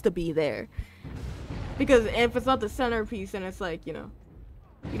supposed to be there. Because if it's not the centerpiece, then it's like, you know,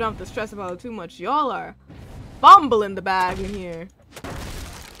 you don't have to stress about it too much. Y'all are fumbling the bag in here.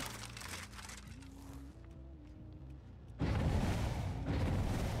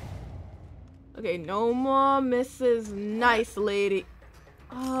 Okay, no more Mrs. Nice Lady.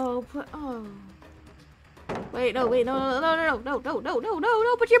 Oh, but oh. Wait, no, but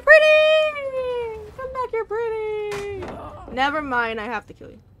you're pretty! Come back, you're pretty! Never mind, I have to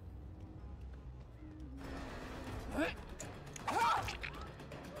kill you.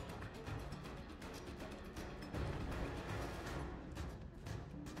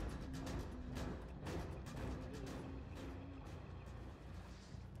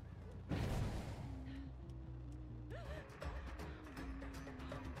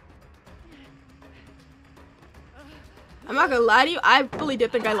 I'm not gonna lie to you, I fully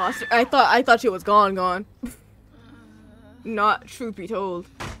did think I lost her. I thought she was gone. Not truth be told.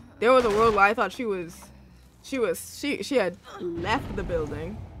 There was a world where I thought she had left the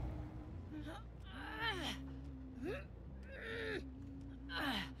building.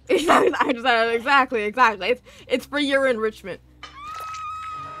 Exactly. It's for your enrichment.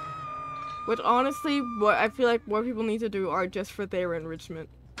 Which honestly, what I feel like more people need to do are just for their enrichment.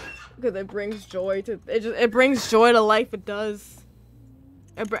 Because it brings joy to it brings joy to life. It does.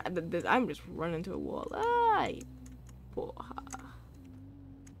 I'm just running into a wall. Ay, porra.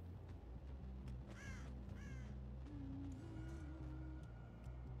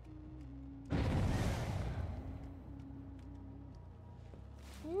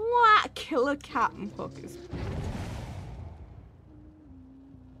 What? Killer Captain Hook is.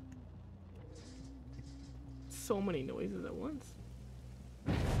 So many noises at once.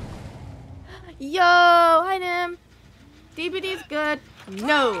 Yo, hi Nim. DBD's good.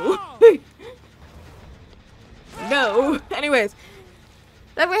 No. No. Anyways,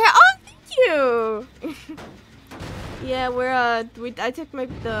 then we have. Oh, thank you. Yeah, I took me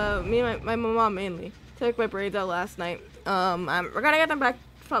and my mom mainly took my braids out last night. We're gonna get them back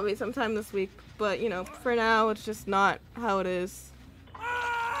probably sometime this week, but you know, for now it's just not how it is.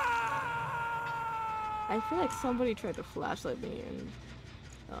 I feel like somebody tried to flashlight me and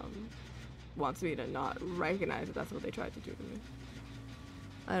wants me to not recognize that that's what they tried to do to me.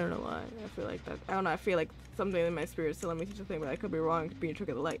 I don't know why. I feel like that. I don't know. I feel like something in my spirit is telling me such a thing, but I could be wrong. It could be a trick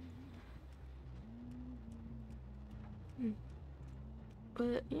of the light.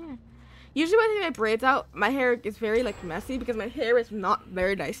 But yeah. Usually when I take my braids out, my hair is very like messy because my hair is not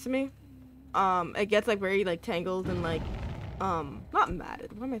very nice to me. It gets like very like tangled and like not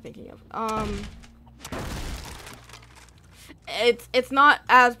matted. What am I thinking of? It's not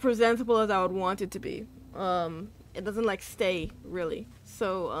as presentable as I would want it to be. It doesn't like stay really.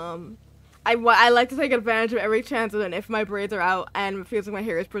 So I like to take advantage of every chance, and then if my braids are out and it feels like my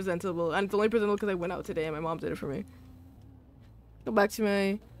hair is presentable, and it's only presentable because I went out today and my mom did it for me. Go back to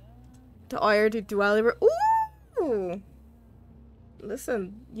my duality. Ooh!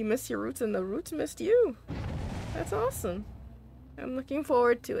 Listen, you missed your roots and the roots missed you. That's awesome. I'm looking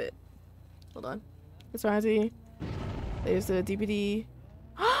forward to it. Hold on. It's Razzie. There's a DVD.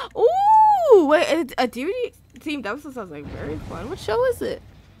 Ooh! Wait, a DVD themed episode sounds like very fun. What show is it?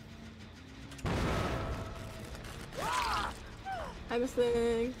 Hi, Miss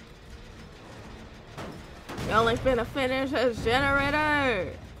Thing. Y'all ain't finna finish this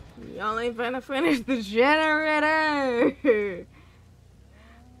generator. Y'all ain't finna finish the generator.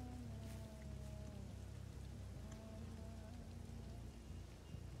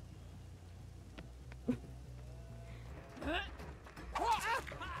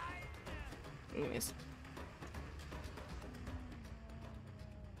 Anyways.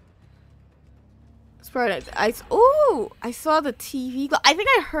 I saw the TV. I think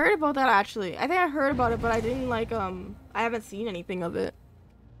I heard about that actually. I think I heard about it, but I didn't like I haven't seen anything of it.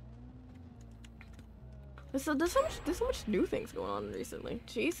 There's so much new things going on recently.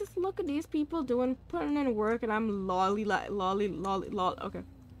 Jesus, look at these people putting in work, and I'm lolly. Okay.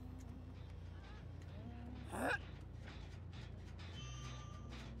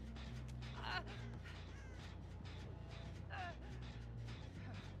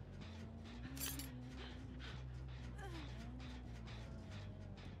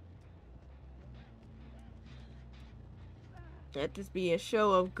 Let this be a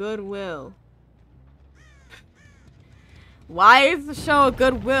show of goodwill. Why is the show a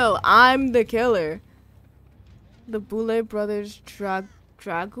goodwill? I'm the killer. The Boule Brothers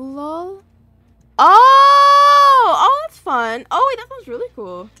Dragulol? Oh, that's fun. Oh, wait, that sounds really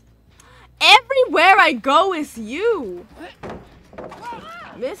cool. Everywhere I go is you.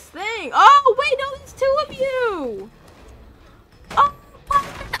 Miss Thing. Oh, wait, no, there's two of you. Oh,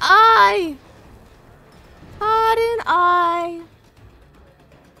 pardon I. Pardon I.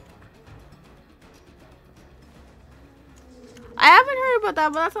 I haven't heard about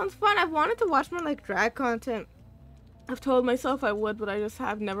that, but that sounds fun. I've wanted to watch more like drag content. I've told myself I would, but I just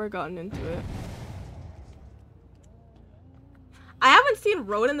have never gotten into it. I haven't seen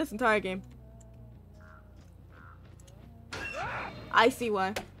Road in this entire game. I see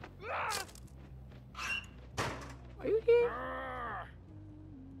why. Are you here?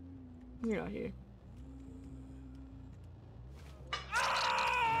 You're not here.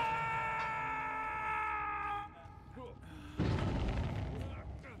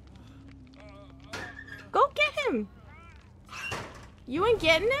 Go get him. You ain't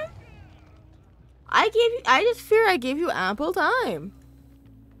getting him? I just fear I gave you ample time.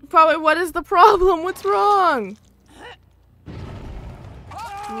 Probably, what is the problem? What's wrong?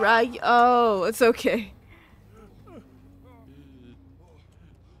 Right, oh, it's okay.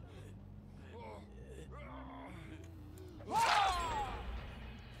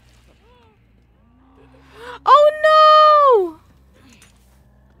 Oh no!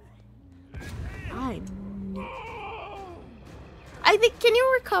 I think, can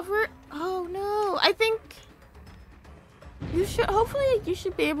you recover? Oh no, I think you should, hopefully you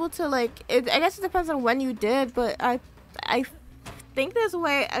should be able to like, I guess it depends on when you did, but I think there's a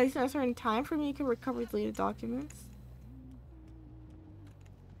way, at least at a certain time for me, you can recover deleted documents.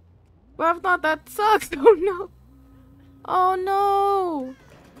 But if not, that sucks. Oh no. Oh no.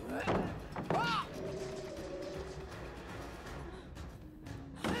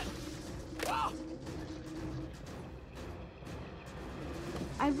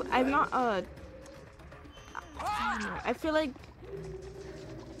 I'm not, I feel like,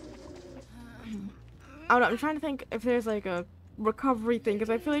 I don't know, I'm trying to think if there's like a recovery thing,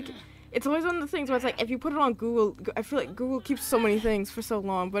 because I feel like it's always one of the things where it's like, if you put it on Google, I feel like Google keeps so many things for so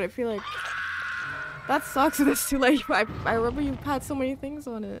long, but I feel like that sucks if it's too late. I remember you had so many things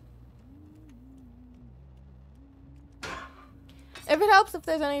on it. If it helps, if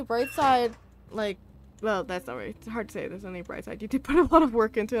there's any bright side, like, well, that's not right. It's hard to say if there's any bright side. You did put a lot of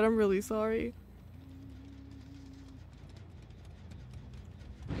work into it. I'm really sorry.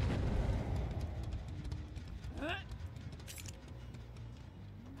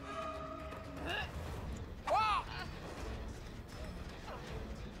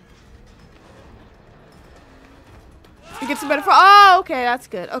 You get some better for. Oh, okay, that's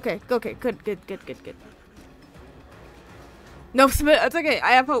good. Okay, good. No, Smith, it's okay.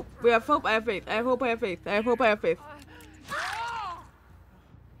 I have hope. We have hope. I have faith. I have hope. I have faith. I have hope. I have faith.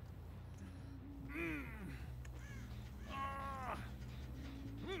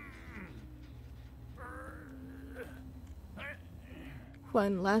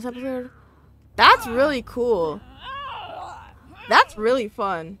 Fun. Last episode. That's really cool. That's really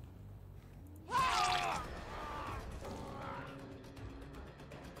fun.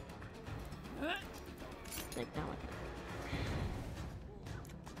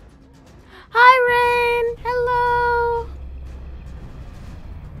 Hi, Rain. Hello.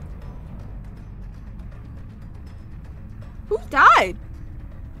 Who died?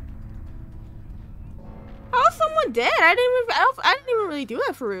 How is someone dead? I didn't even really do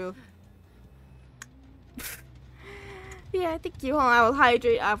that for real. Yeah, thank you. I will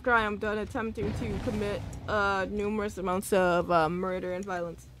hydrate after I am done attempting to commit numerous amounts of murder and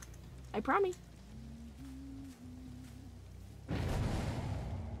violence. I promise.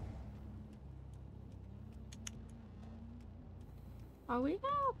 Oh, we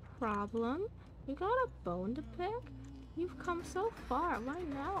got a problem. You got a bone to pick? You've come so far. Why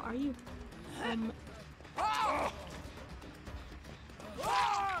now are you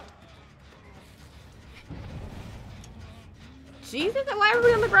Jesus, why are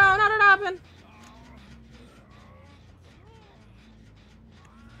we on the ground? How did it happen?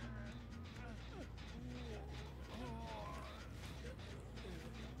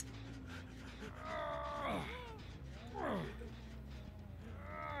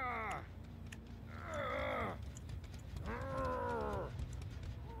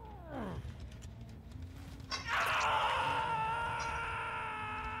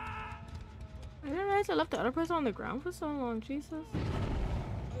 I left the other person on the ground for so long, Jesus.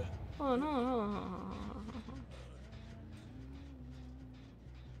 Hold on.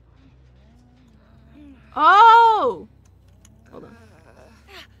 Oh! Hold on.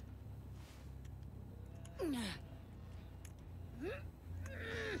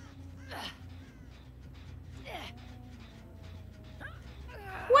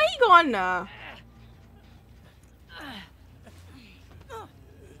 Where you going now?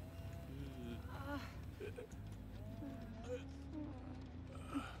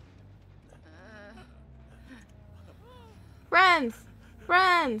 Friends!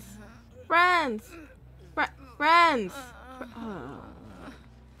 Friends! Friends! Friends!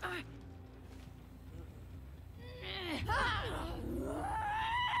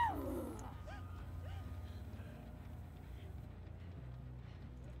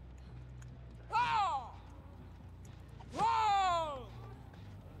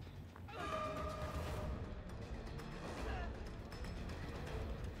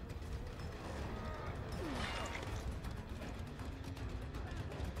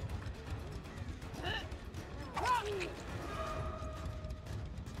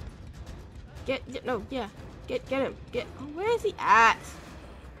 Get him. Where is he at?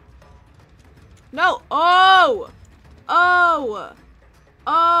 No. Oh,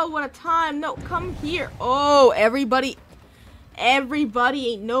 what a time. No, come here. Oh, everybody,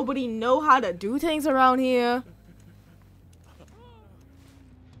 ain't nobody know how to do things around here.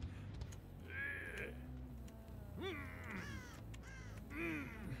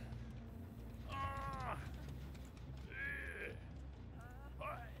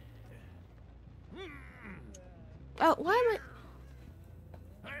 Oh, why am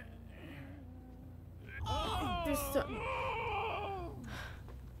I? There's so.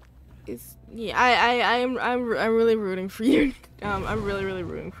 I'm really rooting for you. I'm really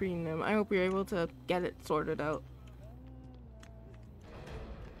rooting for you. I hope you're able to get it sorted out.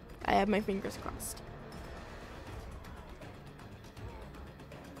 I have my fingers crossed.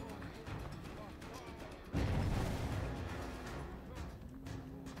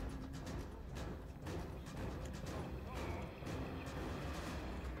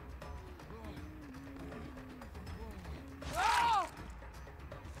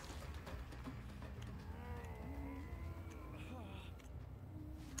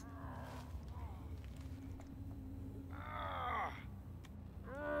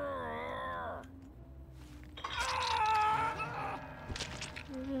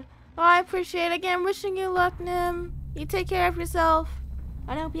 Oh, I appreciate it. Again, wishing you luck, Nim. You take care of yourself.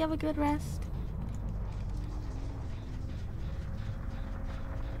 I hope you have a good rest.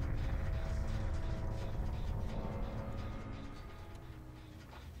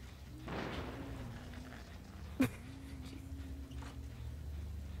 I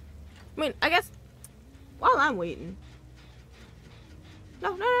mean, I guess while I'm waiting.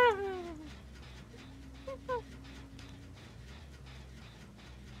 No.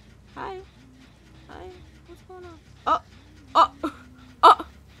 Hi. What's going on? Oh.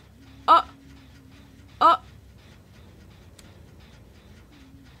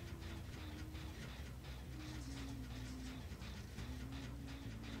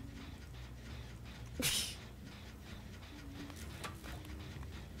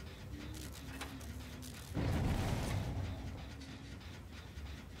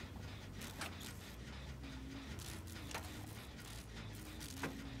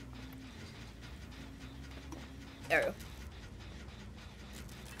 There we go.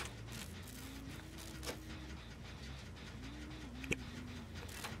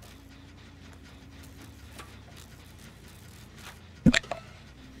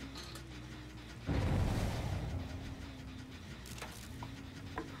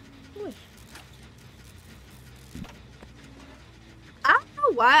 I don't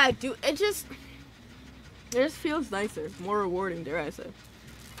know why I do it. Just feels nicer, more rewarding, dare I say.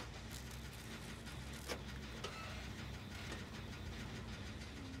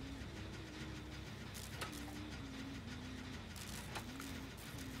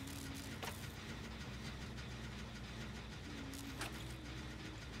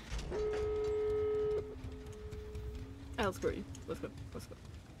 Let's go. Let's go.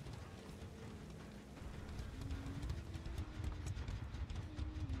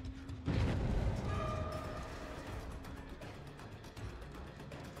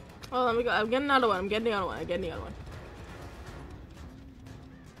 Oh, let me go. I'm getting another one.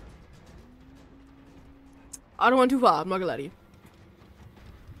 I don't want too far. I'm not gonna lie to you.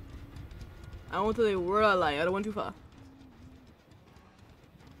 I don't want to say a word I lie. I don't want too far.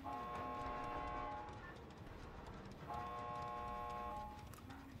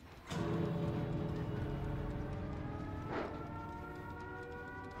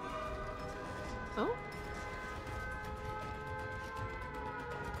 Oh?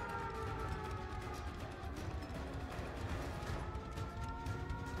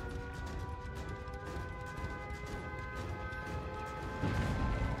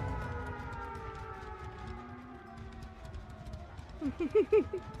 Oh.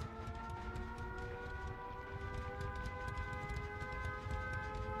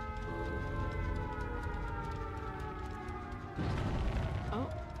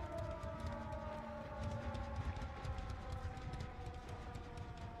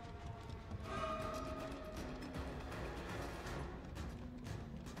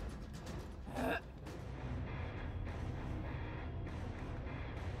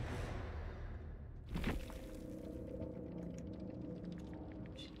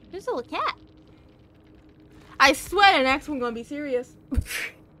 There's a little cat. I swear the next one's gonna be serious.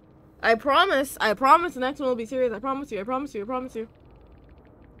 I promise the next one will be serious. I promise you, I promise you, I promise you.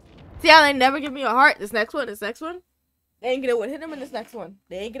 See how they never give me a heart? This next one. They ain't gonna what hit him in this next one.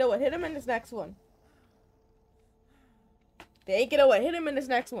 They ain't gonna what hit him in this next one. They ain't gonna what hit him in this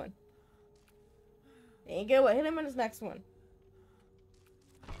next one. They ain't gonna what hit him in this next one.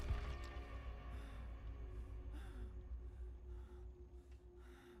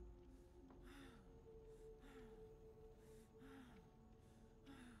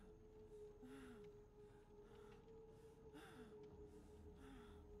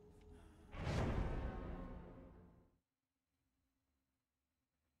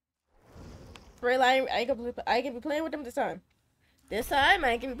 Storyline, I can be playing with them this time. This time,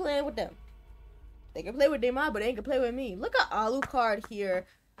 I ain't gonna be playing with them. They can play with their mom, but they ain't gonna play with me. Look at Alucard here.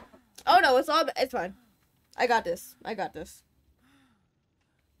 Oh no, it's fine. I got this. I got this.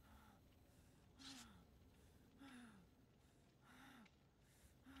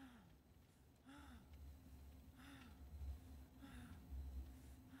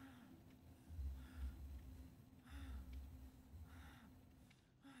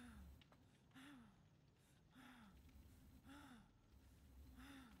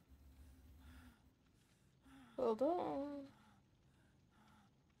 Hold on.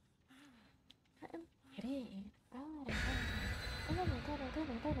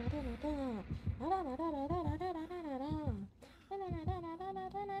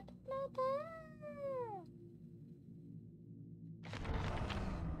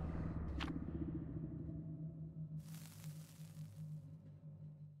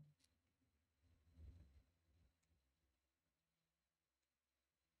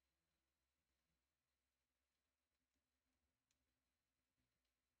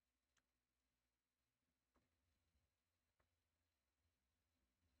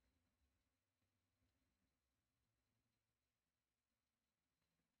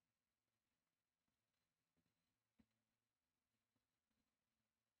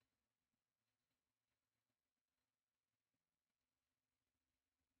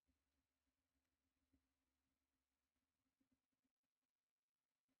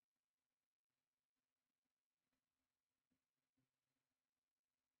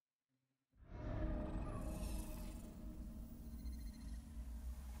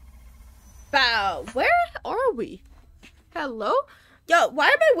 Bow, where are we? Hello? Yo, why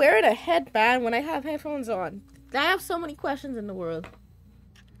am I wearing a headband when I have headphones on? I have so many questions in the world.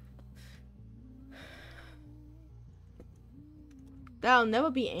 That'll never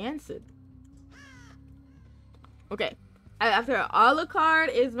be answered. Okay. After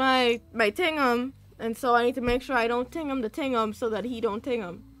Alucard is my tingum, and so I need to make sure I don't tingum the tingum so that he don't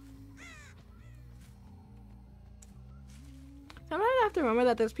tingum. Sometimes I have to remember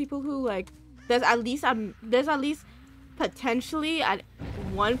that there's people who like there's at least potentially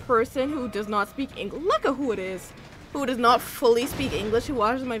one person who does not speak English. Look at who it is, who does not fully speak English, who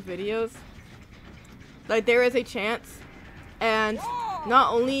watches my videos. Like there is a chance, and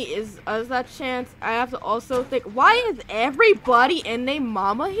not only is that chance, I have to also think, why is everybody in their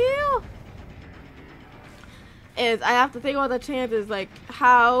mama here? I have to think about the chances, like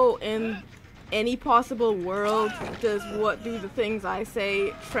how in any possible world do the things I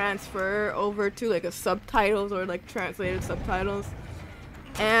say transfer over to like a subtitles or like translated subtitles.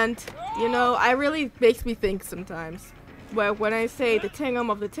 And you know, I really makes me think sometimes where when I say the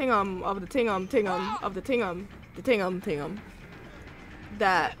tingum of the tingum of the tingum tingum of the tingum tingum,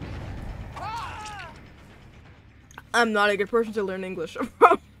 that I'm not a good person to learn English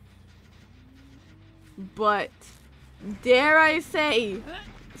from. But dare I say,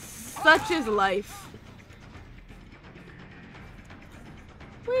 such is life.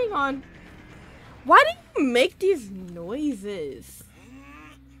 Hang on. Why do you make these noises?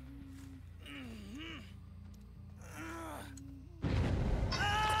 And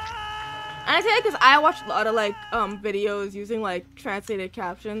I say that because I watch a lot of like videos using like translated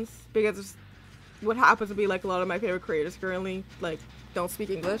captions, because what happens to be like a lot of my favorite creators currently like don't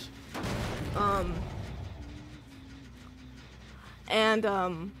speak English.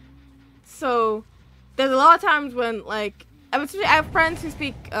 So there's a lot of times when like I have friends who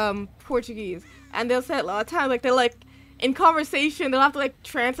speak Portuguese, and they'll say a lot of times, like, they're like in conversation, they'll have to like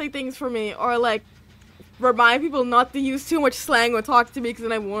translate things for me, or like remind people not to use too much slang when talking to me, because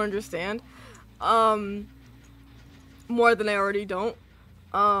then I won't understand more than I already don't,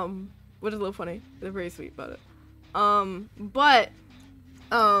 which is a little funny. They're very sweet about it. But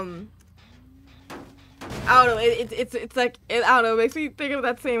I don't know. It's like I don't know. It makes me think of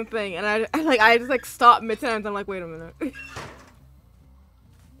that same thing, and I just like stop mid sentence. I'm like, wait a minute.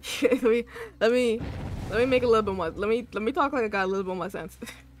 let me make a little bit more. Let me talk like I got a little bit more sense.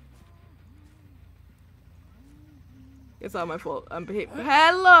 It's not my fault. I'm behaving.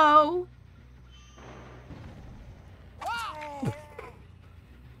 Hello.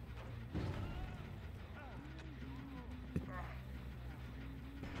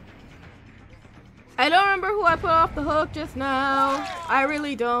 I don't remember who I put off the hook just now. I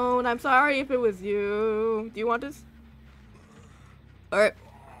really don't. I'm sorry if it was you. Do you want this? Alright.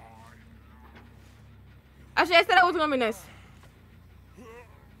 Actually, I said I was gonna be nice.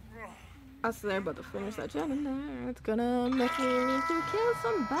 I said about to finish that gem in there. It's gonna make me need to kill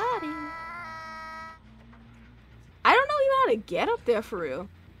somebody. I don't know even how to get up there for real.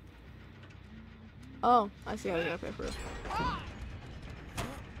 Oh, I see how to get up there for real.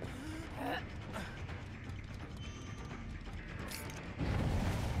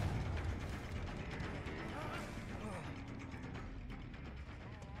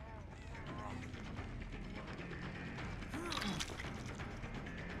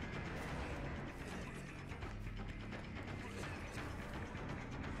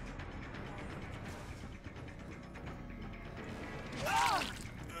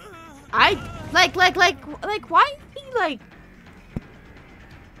 Like, why is he like?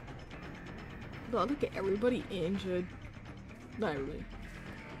 Oh, look at everybody injured. Not everybody.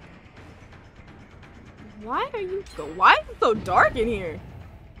 Why are you so? Why is it so dark in here?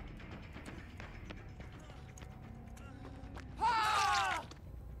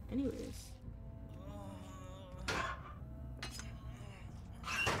 Anyways.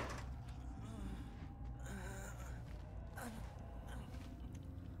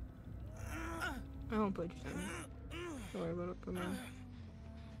 I won't put you down. Don't worry about it. Come on.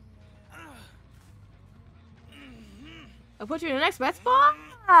 I'll put you in the next best spot.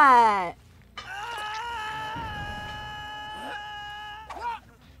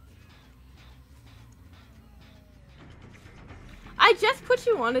 I just put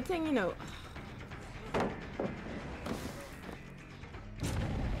you on the thing, you know.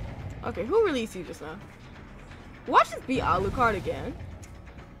 Okay, who released you just now? Watch this be Alucard again.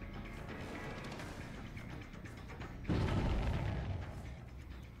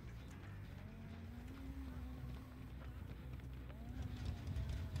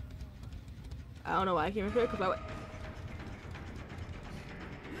 I don't know why I came in here, because I went.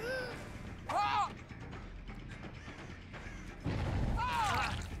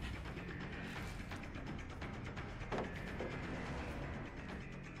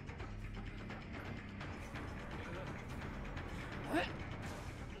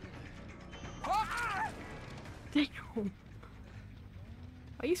 Damn.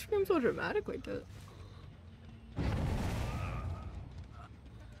 Why you scream so dramatic like that?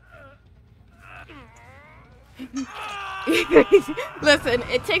 Listen,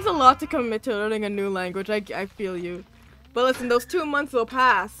 it takes a lot to commit to learning a new language. I feel you. But listen, those 2 months will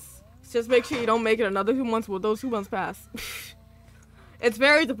pass. Just make sure you don't make it another 2 months. Will those 2 months pass? It's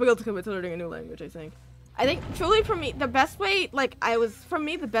very difficult to commit to learning a new language, I think. I think truly for me, the best way,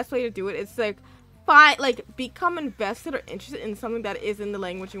 the best way to do it is become invested or interested in something that is in the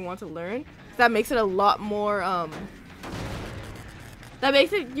language you want to learn. That makes it a lot more, that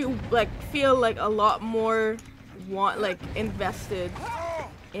makes it you feel like a lot more invested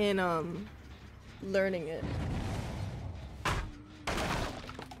in learning it.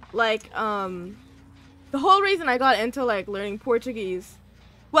 The whole reason I got into learning Portuguese,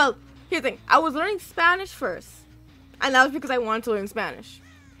 well, here's the thing, I was learning Spanish first, and that was because I wanted to learn Spanish.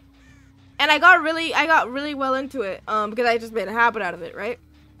 And I got really well into it because I just made a habit out of it, right?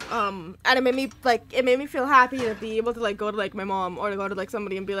 And it made me feel happy to be able to go to my mom or to go to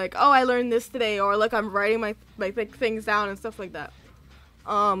somebody and be like, oh, I learned this today, or I'm writing my things down and stuff like that.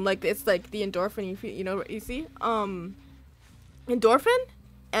 It's the endorphin you feel, you know what you see? Endorphin?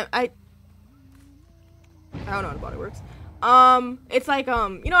 And I don't know how the body works. It's you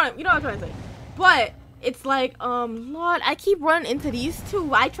know what I'm trying to say. But it's Lord, I keep running into these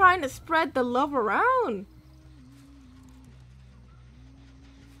two. I trying to spread the love around.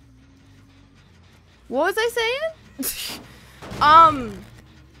 What was I saying?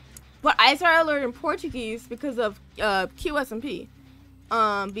 But I started learning Portuguese because of QSMP.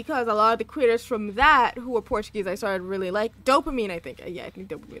 Because a lot of the creators from that who were Portuguese, I started really like Dopamine. I think, yeah, I think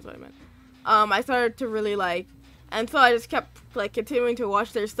Dopamine is what I meant. I started to really like, and so I just kept like continuing to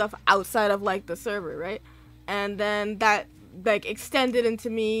watch their stuff outside of like the server, right? And then that like extended into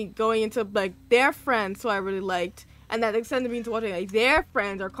me going into like their friends, who I really liked, and that extended me into watching like their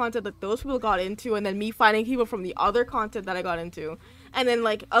friends or content that those people got into, and then me finding people from the other content that I got into. And then,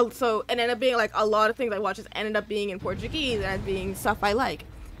 like, also, it ended up being, like, a lot of things I watched just ended up being in Portuguese and as being stuff I like.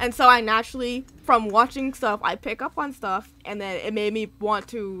 And so I naturally, from watching stuff, I pick up on stuff, and then it made me want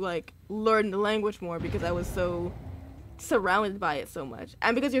to, like, learn the language more because I was so surrounded by it so much.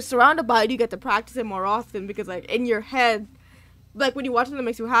 And because you're surrounded by it, you get to practice it more often because, like, in your head, like, when you watch something that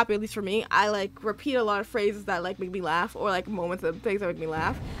makes you happy, at least for me, I, like, repeat a lot of phrases that, like, make me laugh, or, like, moments of things that make me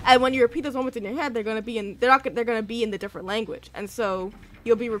laugh. And when you repeat those moments in your head, they're gonna be in the different language. And so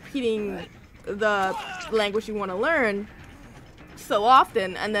you'll be repeating the language you want to learn so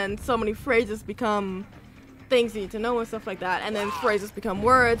often, and then so many phrases become things you need to know and stuff like that. And then phrases become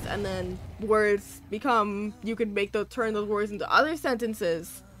words, and then words become, you can turn those words into other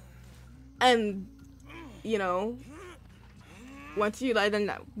sentences. And, you know, once you like,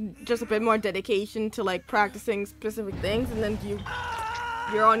 then just a bit more dedication to like practicing specific things, and then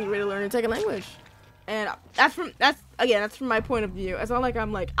you're on your way to learn a second language. And that's from my point of view. It's not like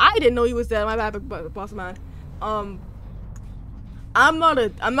I'm like, I didn't know he was dead. My bad, boss man. I'm not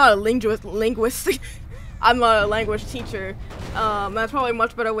a linguist. I'm not a language teacher. That's probably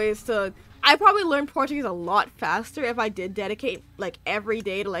much better ways to. I probably learned Portuguese a lot faster if I did dedicate like every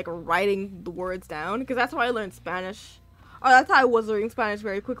day to like writing the words down, because that's how I learned Spanish. Oh, that's how I was learning Spanish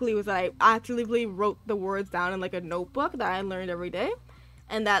very quickly, was that I actively wrote the words down in like a notebook that I learned every day,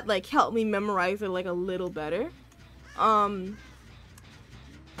 and that like helped me memorize it like a little better.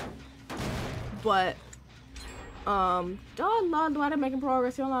 But oh Lord, why am I making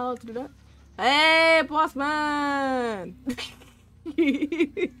progress? You're not allowed to do that. Hey, boss man.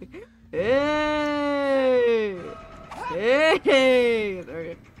 Hey,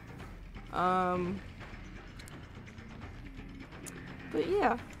 okay. But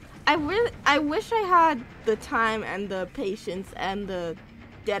yeah, I wish I had the time and the patience and the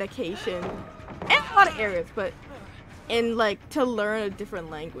dedication in a lot of areas, but in like to learn a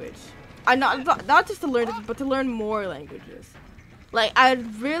different language. Not just to learn it, but to learn more languages. Like,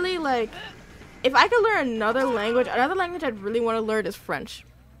 I'd really like, if I could learn another language I'd really want to learn is French,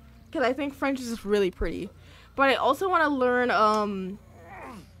 because I think French is just really pretty. But I also want to learn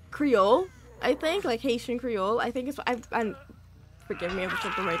Creole. I think like Haitian Creole. I think I'm forgive me if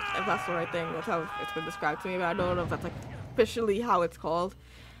that's the right thing. That's how it's been described to me, but I don't know if that's like officially how it's called.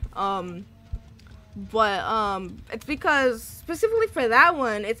 But it's because specifically for that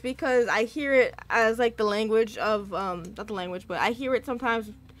one, it's because I hear it as like the language of not the language, but I hear it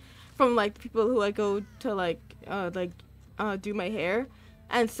sometimes from like people who I go to like do my hair,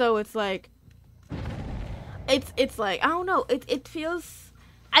 and so it's like it's like I don't know, it feels.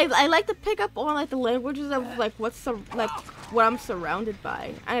 I like to pick up on like the languages of like what I'm surrounded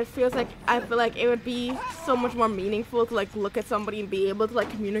by, and it feels like I feel like it would be so much more meaningful to like look at somebody and be able to like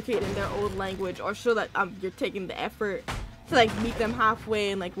communicate in their own language, or show that you're taking the effort to like meet them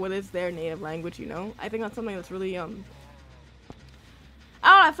halfway in like what is their native language, you know? I think that's something that's really I don't know,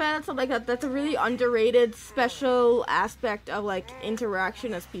 I find that's something that's a really underrated special aspect of like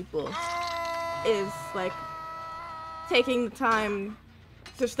interaction as people, is like taking the time.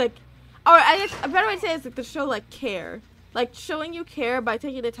 Just like, or I guess a better way to say it is like to show like care, like showing you care by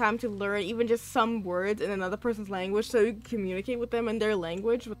taking the time to learn even just some words in another person's language, so you can communicate with them in their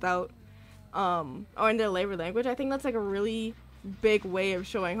language without, or in their labor language. I think that's like a really big way of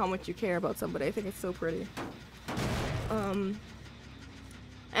showing how much you care about somebody. I think it's so pretty. And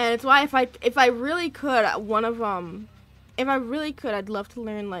it's why if I really could, I'd love to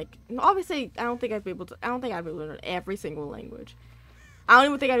learn like, obviously I don't think I'd be able to learn every single language. I don't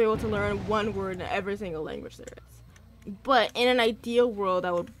even think I'd be able to learn one word in every single language there is. But in an ideal world,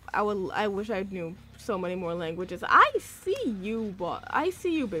 I wish I knew so many more languages. I see you,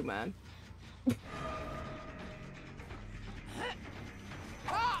 big man. I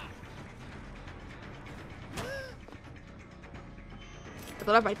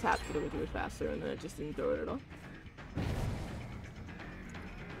thought if I tapped it would do it faster, and then I just didn't throw it at all.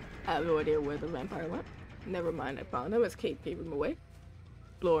 I have no idea where the vampire went. Never mind, I found him. As Kate gave him away.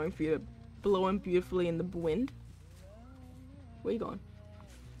 Blowing beautifully in the wind. Where you going?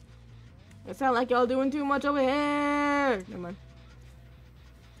 It sounds like y'all doing too much over here. Never mind.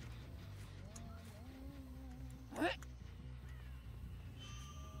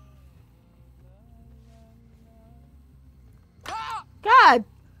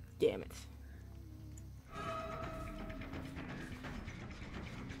 Damn it.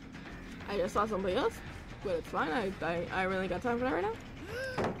 I just saw somebody else, but it's fine. I really got time for that right now.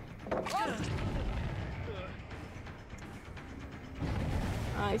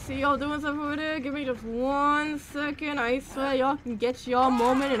 I see y'all doing stuff over there. Give me just 1 second. I swear y'all can get y'all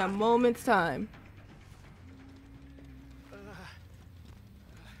moment in a moment's time.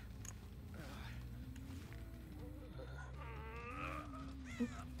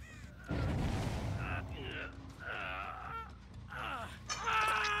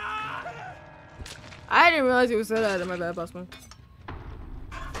 I didn't realize you said that. My bad, boss man.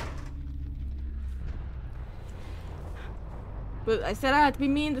 But I said I had to be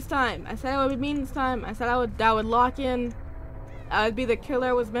mean this time. I said I would be mean this time. I said I would lock in. I would be the killer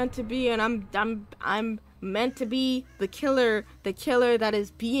I was meant to be, and I'm meant to be the killer that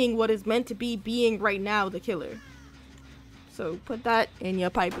is being what is meant to be being right now, the killer. So put that in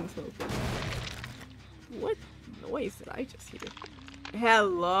your pipe and smoke it. What noise did I just hear?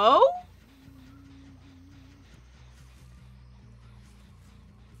 Hello?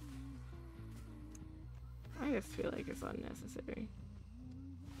 I just feel like it's unnecessary.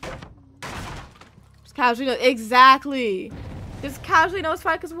 Just casually know exactly. Just casually know it's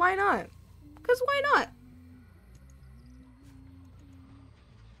fine, cause why not? Cause why not?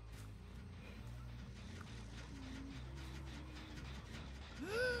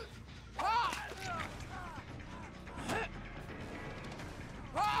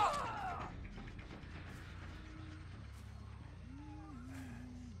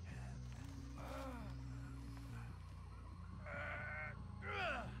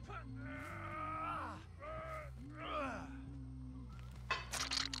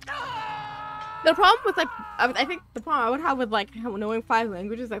 The problem with, like, I think the problem I would have with, like, knowing 5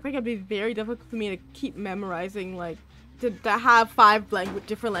 languages, I think it'd be very difficult for me to keep memorizing, like, to have 5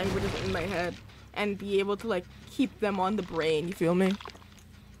 different languages in my head and be able to, like, keep them on the brain, you feel me?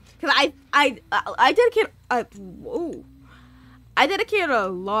 Because I dedicated a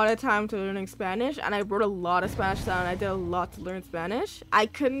lot of time to learning Spanish, and I wrote a lot of Spanish down, and I did a lot to learn Spanish. I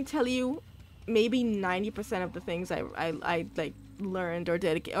couldn't tell you maybe 90% of the things I like, learned or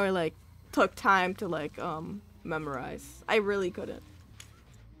dedicated, or, like, took time to, like, memorize. I really couldn't.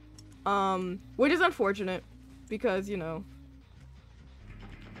 Which is unfortunate, because, you know,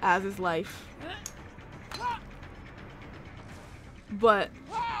 as is life. But,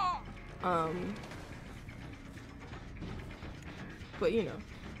 you know.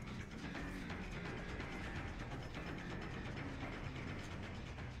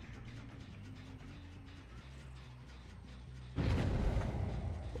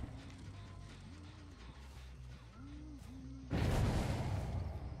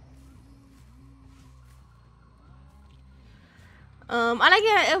 And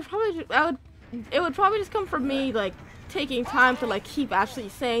again, it would probably just come from me, like, taking time to, like, keep actually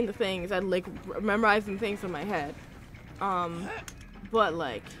saying the things and, like, memorizing things in my head. But,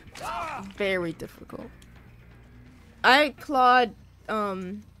 like, very difficult. I applaud,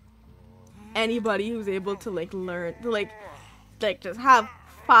 anybody who's able to, like, learn, to, like, just have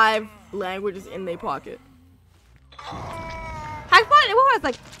 5 languages in their pocket. I thought it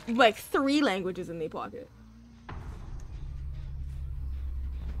was, like 3 languages in their pocket.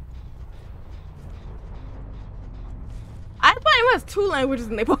 I thought it was 2 languages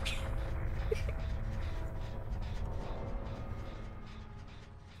in their pocket.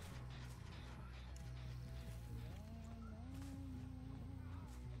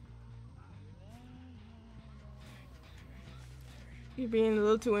 You're being a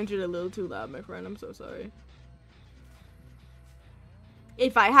little too injured, a little too loud, my friend. I'm so sorry.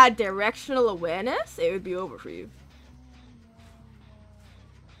 If I had directional awareness, it would be over for you.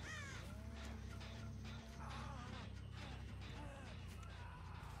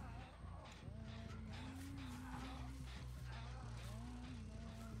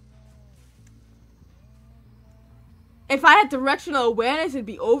 If I had directional awareness, it'd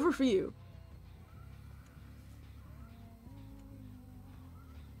be over for you.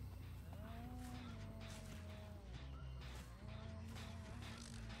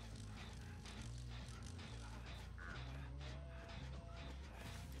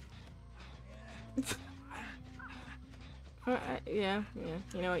 Yeah.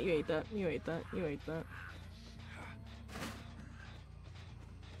 You know what? You ate that. You ate that. You ate that.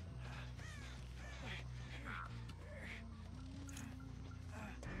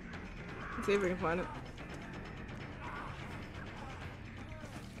 Let's see if we can find it.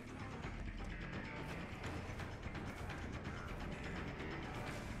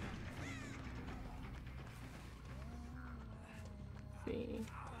 Let's see.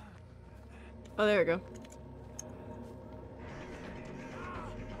 Oh, there we go.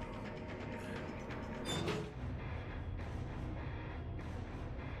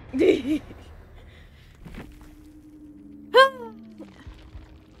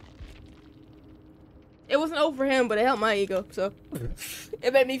 It wasn't over him, but it helped my ego, so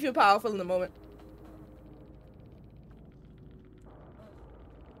it made me feel powerful in the moment.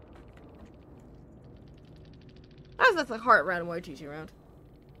 That's like heart random YGG round.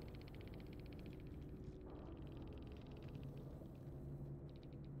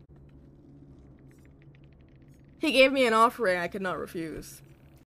 He gave me an offering I could not refuse.